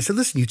the guy and I said,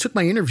 listen, you took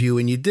my interview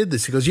and you did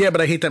this. He goes, yeah,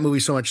 but I hate that movie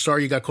so much.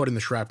 Sorry you got caught in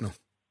the shrapnel.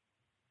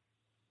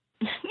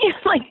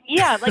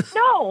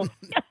 No.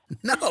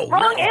 No.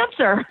 Wrong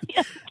answer.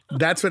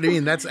 That's what I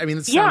mean.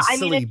 It sounds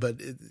silly, but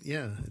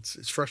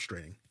it's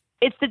frustrating.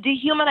 It's the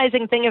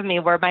dehumanizing thing of me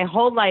where my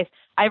whole life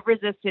I've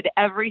resisted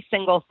every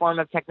single form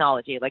of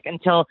technology, like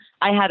until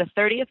I had a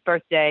 30th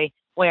birthday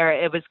where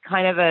it was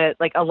kind of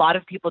a lot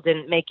of people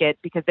didn't make it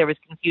because there was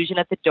confusion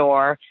at the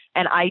door.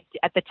 And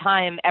at the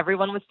time,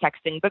 everyone was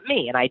texting but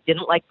me, and I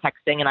didn't like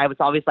texting. And I was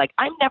always like,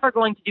 I'm never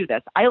going to do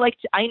this. I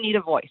need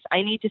a voice.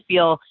 I need to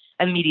feel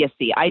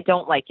immediacy. I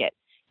don't like it.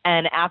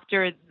 And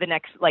after the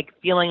next,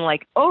 feeling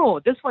like,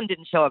 oh, this one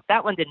didn't show up,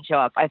 that one didn't show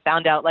up, I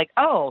found out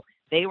oh,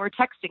 they were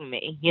texting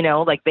me,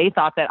 they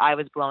thought that I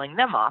was blowing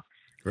them off.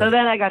 Right. So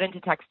then I got into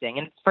texting.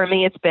 And for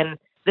me, it's been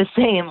the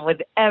same with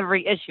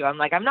every issue. I'm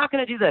like, I'm not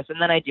going to do this.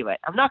 And then I do it.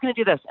 I'm not going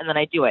to do this. And then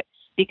I do it.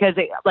 Because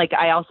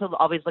I also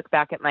always look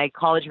back at my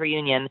college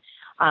reunion.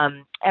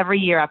 Every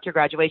year after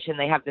graduation,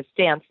 they have this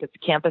dance. It's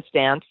a campus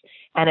dance,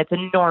 and it's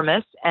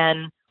enormous.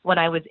 And when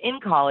I was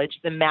in college,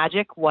 the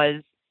magic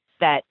was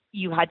that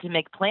you had to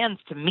make plans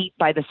to meet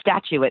by the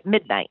statue at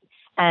midnight.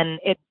 And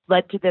it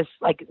led to this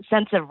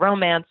sense of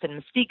romance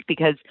and mystique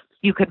because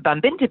you could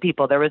bump into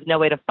people. There was no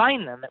way to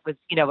find them. It was,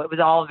 it was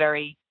all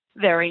very,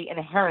 very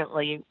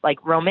inherently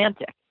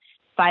romantic.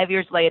 5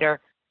 years later,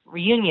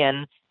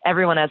 reunion,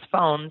 everyone has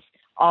phones.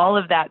 All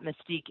of that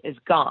mystique is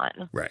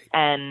gone. Right.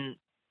 And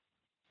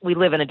we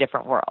live in a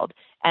different world.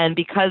 And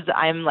because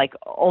I'm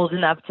old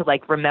enough to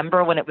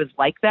remember when it was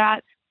like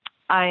that,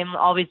 I'm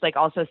always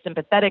also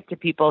sympathetic to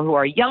people who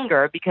are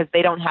younger because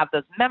they don't have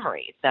those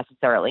memories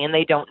necessarily and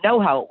they don't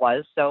know how it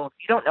was. So if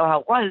you don't know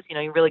how it was,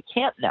 you really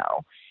can't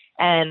know.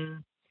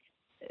 And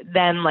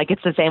then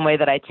it's the same way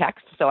that I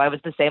text. So I was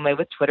the same way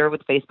with Twitter,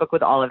 with Facebook,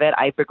 with all of it.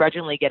 I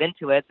begrudgingly get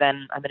into it.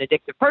 Then I'm an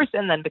addictive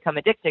person, then become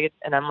addicted.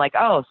 And I'm like,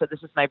 oh, so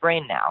this is my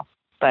brain now.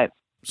 But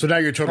so now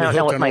you're totally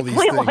hooked on all these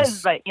things.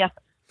 Was, but yeah.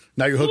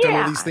 Now you're hooked on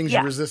all these things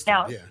you resisted.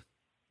 Now, yeah.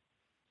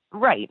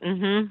 Right.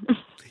 Mm-hmm.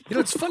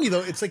 It's funny,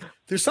 though. It's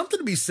there's something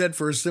to be said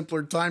for a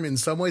simpler time in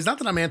some ways. Not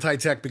that I'm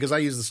anti-tech because I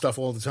use the stuff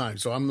all the time.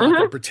 So I'm not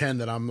going to pretend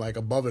that I'm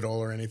above it all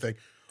or anything.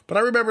 But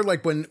I remember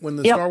when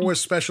the Star Wars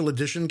Special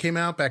Edition came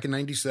out back in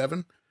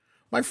 97,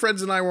 my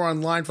friends and I were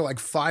online for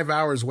 5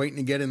 hours waiting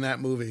to get in that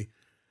movie.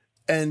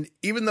 And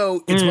even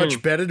though it's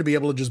much better to be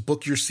able to just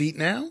book your seat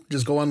now,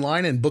 just go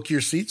online and book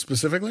your seat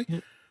specifically,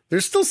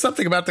 there's still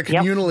something about the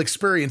communal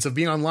experience of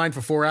being online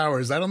for 4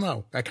 hours. I don't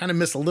know. I kind of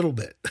miss a little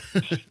bit,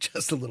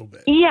 just a little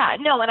bit. Yeah,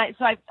 no. And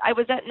I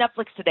was at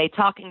Netflix today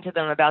talking to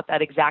them about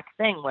that exact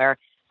thing where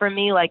for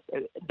me,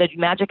 the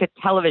magic of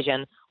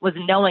television was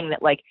knowing that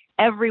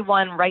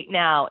everyone right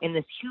now in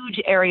this huge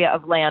area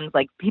of land,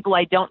 people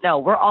I don't know,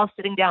 we're all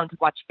sitting down to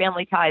watch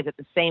Family Ties at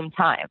the same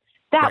time.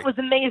 That was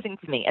amazing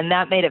to me. And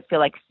that made it feel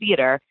like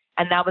theater.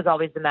 And that was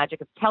always the magic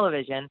of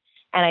television.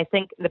 And I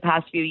think the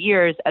past few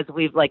years, as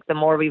we've like, the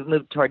more we've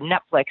moved toward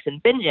Netflix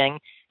and binging,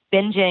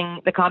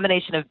 the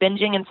combination of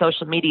binging and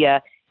social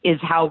media is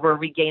how we're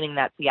regaining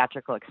that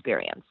theatrical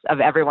experience of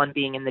everyone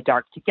being in the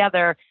dark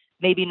together,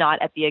 maybe not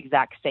at the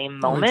exact same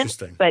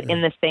moment, but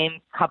in the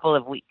same couple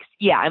of weeks.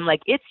 Yeah, I'm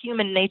like, it's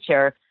human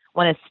nature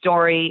when a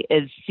story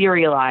is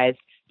serialized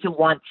to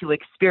want to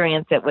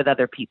experience it with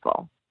other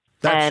people.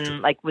 That's true.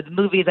 Like with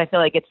movies, I feel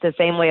like it's the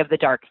same way of the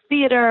dark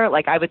theater.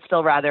 Like I would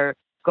still rather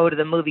go to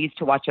the movies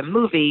to watch a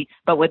movie,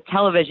 but with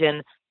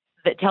television,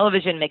 that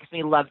television makes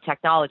me love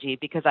technology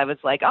because I was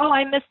like, oh,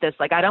 I missed this.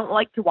 Like, I don't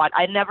like to watch.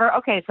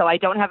 So I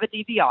don't have a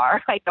DVR.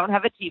 I don't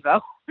have a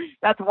TiVo.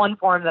 That's one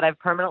form that I've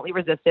permanently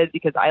resisted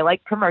because I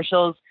like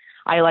commercials.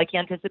 I like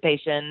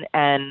anticipation,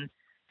 and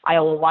I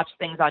will watch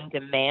things on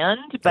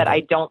demand, but I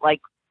don't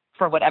like,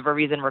 for whatever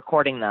reason,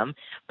 recording them.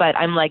 But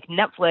I'm like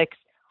Netflix,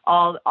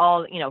 all,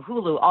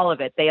 Hulu, all of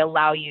it. They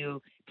allow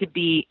you to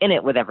be in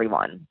it with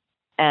everyone.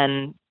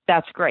 And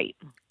that's great.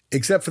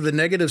 Except for the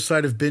negative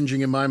side of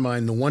binging in my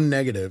mind, the one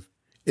negative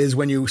is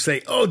when you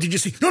say, oh, did you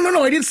see?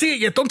 No, I didn't see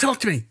it yet. Don't talk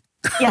to me.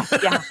 Yeah.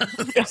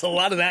 There's a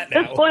lot of that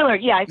now. The spoiler.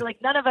 Yeah. I feel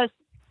like none of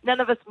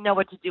us know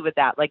what to do with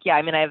that. Like, yeah,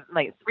 I mean, I have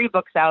like 3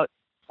 books out.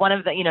 One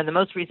of the, the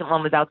most recent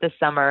one was out this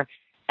summer.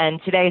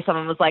 And today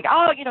someone was like,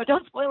 oh,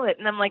 don't spoil it.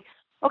 And I'm like,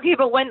 okay,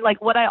 but when, like,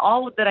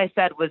 all that I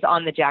said was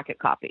on the jacket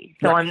copy.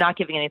 So I'm not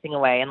giving anything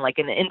away. And like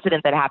an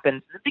incident that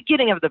happens at the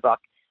beginning of the book.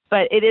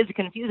 But it is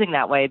confusing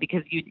that way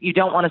because you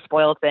don't want to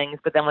spoil things,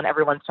 but then when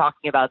everyone's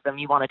talking about them,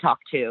 you want to talk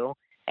too,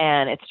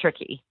 and it's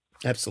tricky.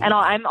 Absolutely. And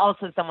I'm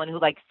also someone who,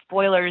 like,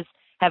 spoilers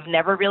have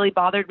never really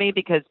bothered me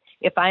because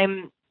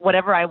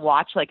whatever I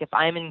watch, like if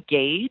I'm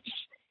engaged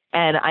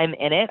and I'm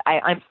in it,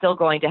 I'm still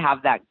going to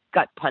have that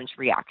gut punch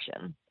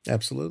reaction.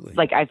 Absolutely.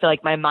 Like I feel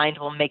like my mind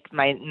will make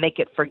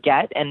it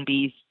forget and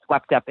be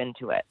swept up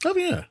into it. Oh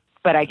yeah.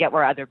 But I get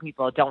where other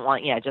people don't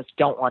want to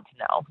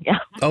know. Yeah.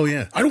 Oh,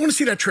 yeah. I don't want to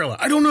see that trailer.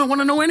 I don't know. I want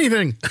to know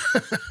anything.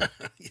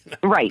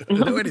 Right. I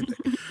don't know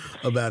anything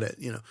about it,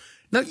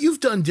 Now, you've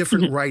done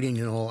different writing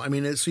and all. I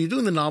mean, so you're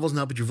doing the novels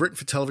now, but you've written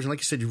for television. Like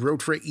you said, you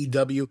wrote for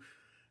EW.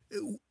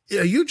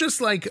 Are you just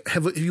like,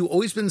 have you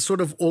always been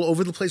sort of all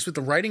over the place with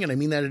the writing? And I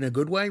mean that in a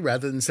good way,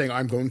 rather than saying,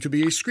 I'm going to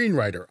be a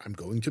screenwriter. I'm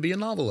going to be a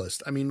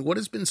novelist. I mean, what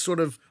has been sort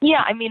of...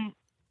 Yeah, I mean...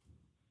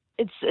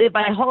 It's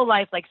my whole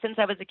life. Like since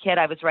I was a kid,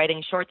 I was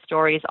writing short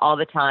stories all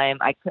the time.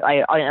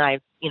 I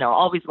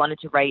always wanted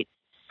to write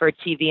for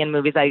TV and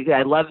movies.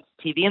 I loved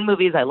TV and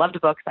movies. I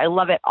loved books. I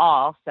love it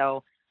all.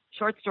 So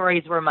short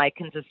stories were my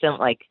consistent,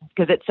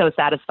 because it's so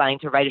satisfying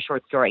to write a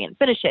short story and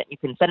finish it. You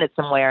can send it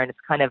somewhere and it's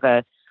kind of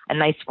a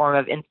nice form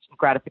of instant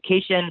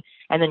gratification.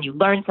 And then you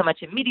learn so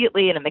much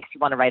immediately and it makes you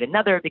want to write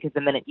another because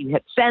the minute you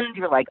hit send,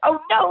 you're like, oh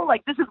no,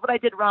 like this is what I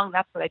did wrong.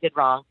 That's what I did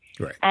wrong.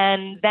 Right.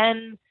 And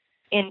then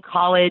in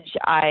college,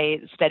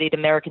 I studied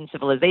American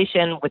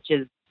civilization, which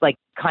is like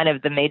kind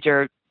of the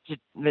major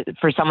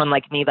for someone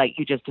like me, like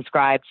you just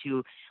described,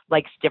 who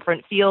likes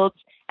different fields.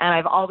 And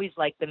I've always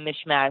liked the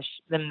mishmash,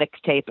 the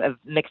mixtape of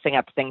mixing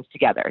up things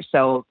together.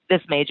 So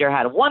this major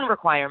had one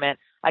requirement.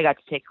 I got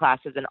to take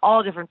classes in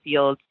all different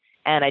fields.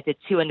 And I did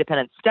 2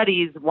 independent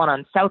studies, one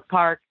on South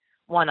Park,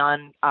 one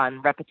on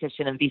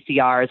repetition and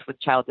VCRs with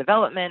child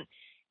development.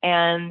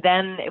 And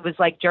then it was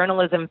like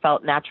journalism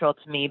felt natural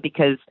to me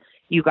because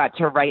you got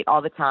to write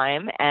all the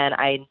time, and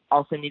I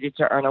also needed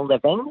to earn a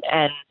living.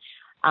 And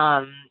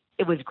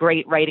it was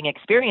great writing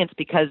experience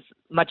because,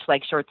 much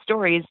like short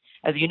stories,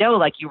 as you know,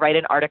 like you write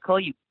an article,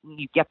 you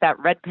get that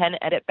red pen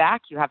edit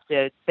back, you have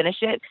to finish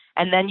it,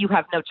 and then you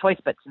have no choice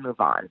but to move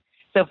on.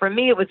 So for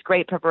me, it was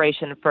great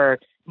preparation for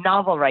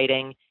novel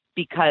writing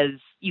because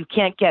you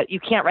can't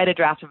write a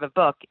draft of a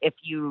book if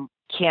you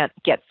can't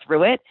get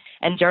through it.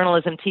 And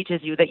journalism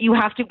teaches you that you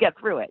have to get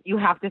through it. You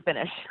have to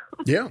finish.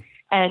 Yeah.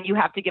 And you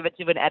have to give it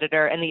to an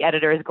editor, and the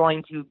editor is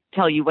going to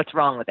tell you what's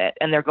wrong with it,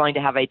 and they're going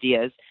to have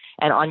ideas,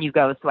 and on you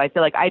go. So I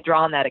feel like I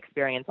draw on that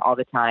experience all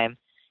the time.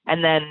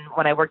 And then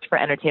when I worked for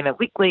Entertainment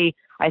Weekly,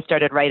 I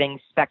started writing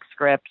spec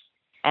scripts,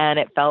 and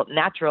it felt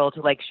natural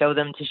to show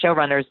them to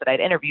showrunners that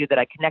I'd interviewed that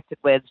I connected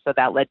with. So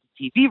that led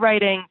to TV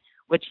writing,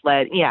 which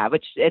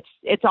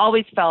it's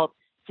always felt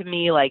to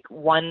me like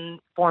one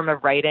form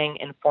of writing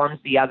informs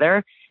the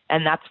other.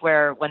 And that's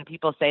where when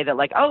people say that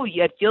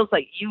it feels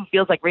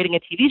like reading a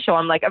TV show,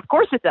 I'm like, of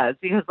course it does,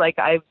 because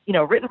I've,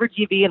 written for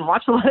TV and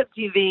watched a lot of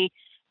TV,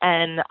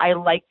 and I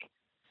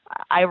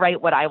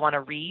write what I want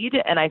to read.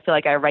 And I feel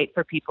like I write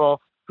for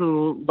people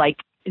who like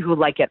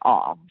it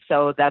all.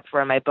 So that's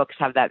where my books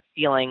have that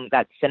feeling,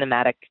 that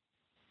cinematic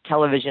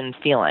television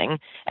feeling,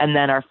 and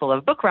then are full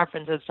of book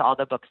references to all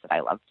the books that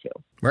I love too.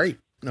 Right.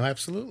 No,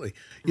 absolutely.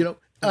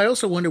 I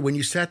also wonder, when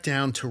you sat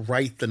down to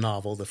write the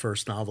novel, the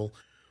first novel,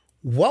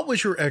 what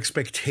was your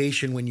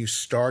expectation when you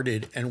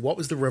started, and what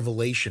was the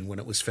revelation when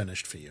it was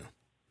finished for you?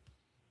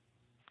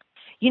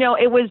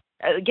 It was,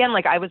 again,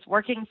 I was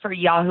working for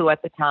Yahoo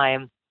at the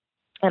time,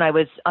 and I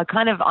was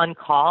kind of on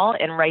call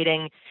and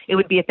writing. It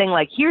would be a thing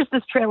like, here's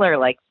this trailer,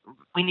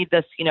 we need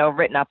this,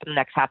 written up in the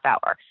next half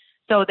hour.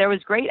 So there was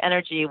great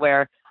energy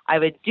where I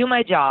would do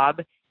my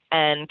job,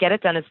 and get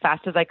it done as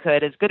fast as I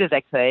could, as good as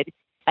I could,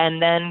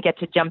 and then get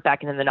to jump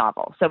back into the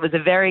novel. So it was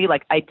a very,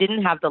 like, I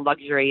didn't have the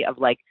luxury of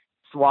like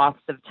swaths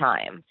of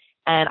time.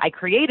 And I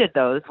created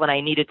those when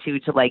I needed to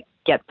like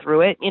get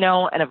through it,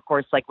 and of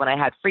course, like when I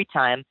had free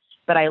time.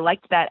 But I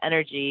liked that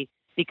energy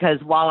because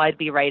while I'd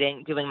be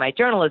writing, doing my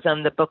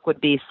journalism, the book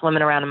would be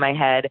swimming around in my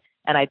head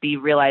and I'd be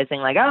realizing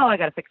like, oh, I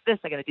got to fix this.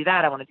 I got to do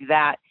that. I want to do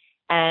that.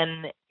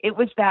 And it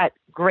was that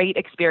great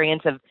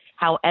experience of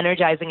how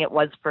energizing it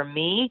was for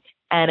me.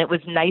 And it was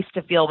nice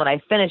to feel when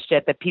I finished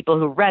it that people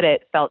who read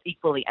it felt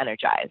equally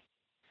energized,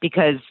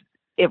 because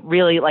it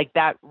really, like,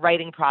 that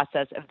writing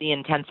process of the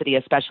intensity,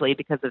 especially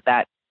because of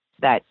that,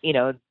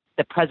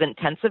 the present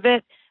tense of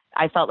it,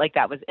 I felt like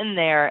that was in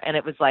there. And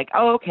it was like,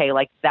 oh, okay,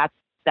 like that's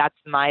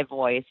my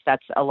voice.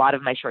 That's a lot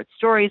of my short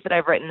stories that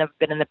I've written have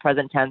been in the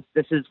present tense.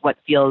 This is what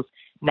feels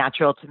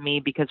natural to me,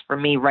 because for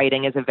me,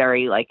 writing is a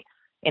very like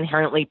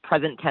inherently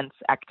present tense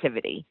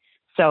activity.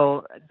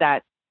 So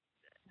that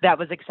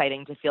was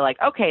exciting to feel like,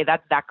 okay,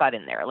 that got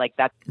in there. Like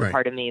that's the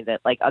part of me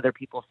that like other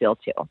people feel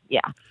too.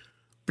 Yeah.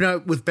 Now,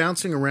 with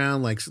bouncing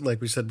around,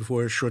 like we said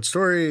before, short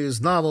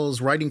stories,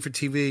 novels, writing for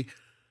TV,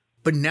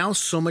 but now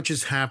so much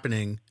is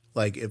happening.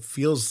 Like it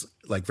feels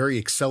like very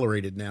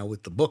accelerated now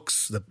with the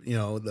books, and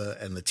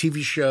the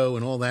TV show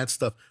and all that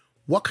stuff.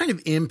 What kind of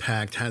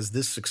impact has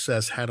this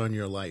success had on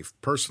your life,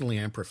 personally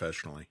and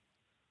professionally?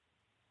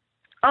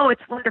 Oh,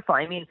 it's wonderful.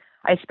 I mean,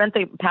 I spent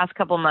the past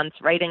couple months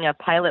writing a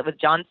pilot with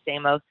John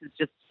Stamos, who's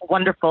just a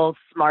wonderful,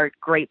 smart,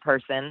 great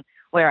person,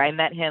 where I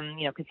met him,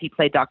 because he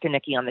played Dr.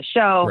 Nicky on the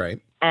show.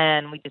 Right.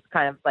 And we just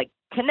kind of like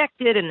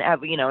connected, and,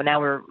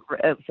 now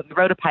so we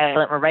wrote a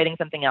pilot, we're writing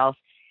something else.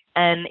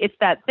 And it's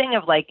that thing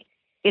of like,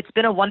 it's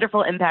been a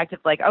wonderful impact of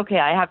like, okay,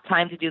 I have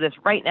time to do this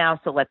right now,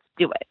 so let's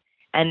do it.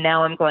 And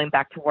now I'm going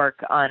back to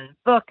work on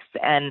books,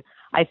 and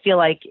I feel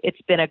like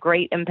it's been a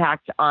great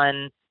impact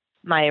on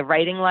my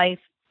writing life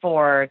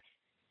for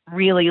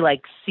really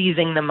like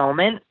seizing the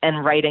moment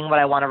and writing what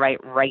I want to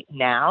write right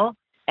now,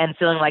 and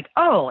feeling like,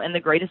 oh, and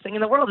the greatest thing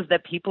in the world is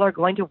that people are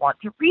going to want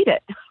to read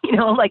it.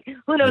 Like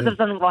who knows if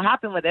something will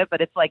happen with it, but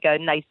it's like a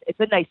nice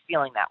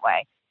feeling that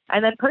way.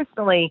 And then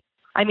personally,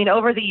 I mean,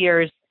 over the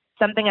years,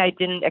 something I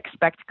didn't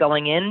expect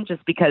going in,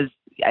 just because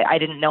I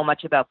didn't know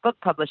much about book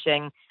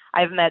publishing,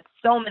 I've met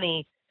so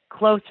many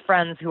close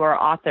friends who are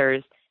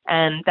authors,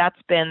 and that's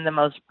been the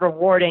most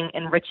rewarding,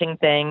 enriching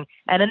thing.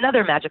 And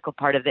another magical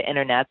part of the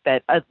internet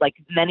that, like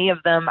many of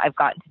them, I've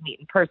gotten to meet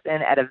in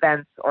person at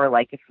events, or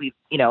like if we've,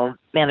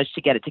 managed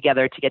to get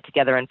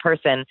together in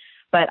person.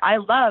 But I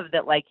love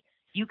that, like,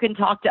 you can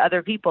talk to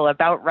other people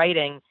about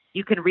writing.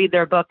 You can read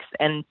their books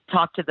and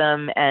talk to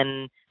them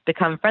and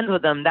become friends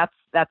with them.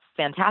 That's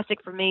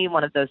fantastic for me.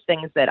 One of those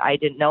things that I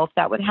didn't know if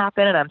that would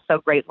happen, and I'm so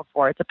grateful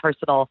for. It's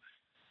a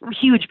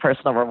huge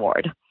personal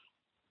reward.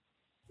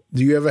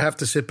 Do you ever have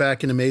to sit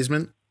back in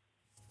amazement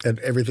at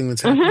everything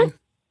that's happening? Mm-hmm.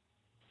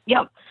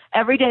 Yep.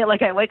 Every day,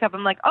 like I wake up,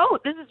 I'm like, oh,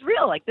 this is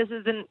real. Like this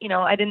isn't,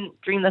 I didn't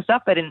dream this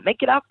up. I didn't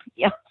make it up.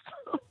 Yeah.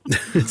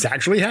 It's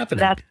actually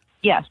happening.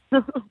 Yes.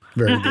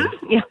 Very good.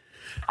 Yeah.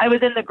 I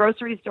was in the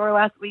grocery store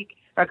last week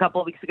or a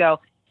couple of weeks ago,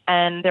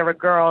 and there were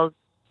girls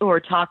who were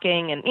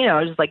talking, and,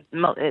 just like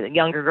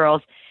younger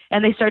girls,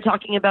 and they started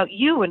talking about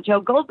you and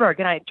Joe Goldberg,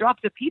 and I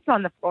dropped a pizza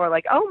on the floor,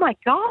 like, oh my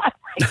God.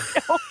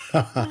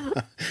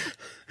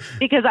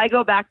 Because I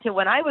go back to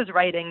when I was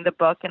writing the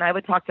book, and I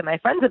would talk to my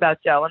friends about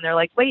Joe, and they're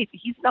like, wait,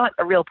 he's not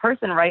a real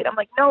person, right? I'm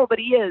like, no, but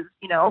he is,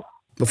 Well,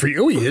 for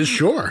you, he is,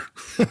 sure.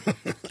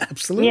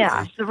 Absolutely.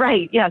 Yeah,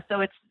 right. Yeah.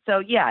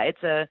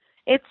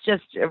 It's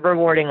just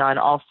rewarding on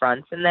all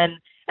fronts. And then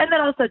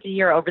also to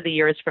hear over the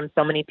years from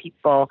so many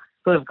people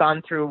who have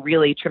gone through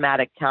really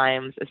traumatic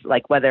times,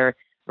 like whether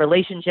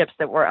relationships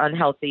that were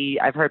unhealthy.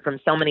 I've heard from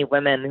so many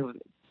women who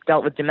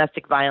dealt with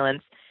domestic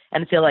violence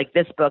and feel like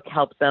this book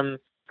helped them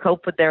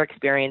cope with their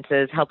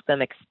experiences, help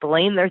them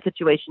explain their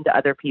situation to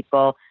other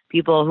people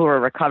who are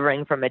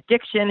recovering from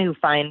addiction, who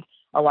find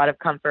a lot of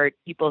comfort,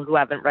 people who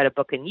haven't read a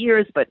book in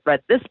years but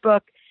read this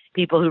book,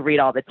 people who read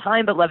all the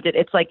time but loved it.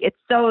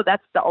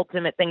 That's the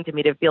ultimate thing to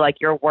me, to feel like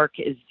your work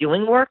is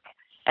doing work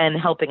and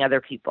helping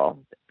other people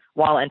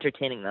while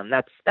entertaining them.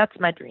 That's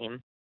my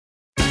dream.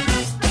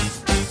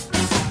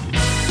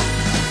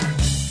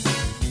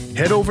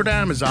 Head over to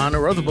Amazon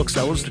or other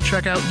booksellers to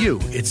check out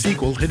its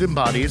sequel, Hidden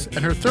Bodies, and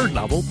her third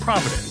novel,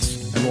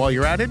 Providence. And while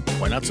you're at it,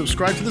 why not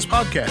subscribe to this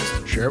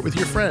podcast, share it with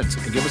your friends,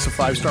 and give us a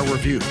 5-star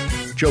review.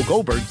 Joe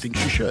Goldberg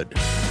thinks you should.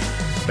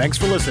 Thanks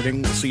for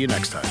listening. We'll see you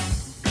next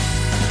time.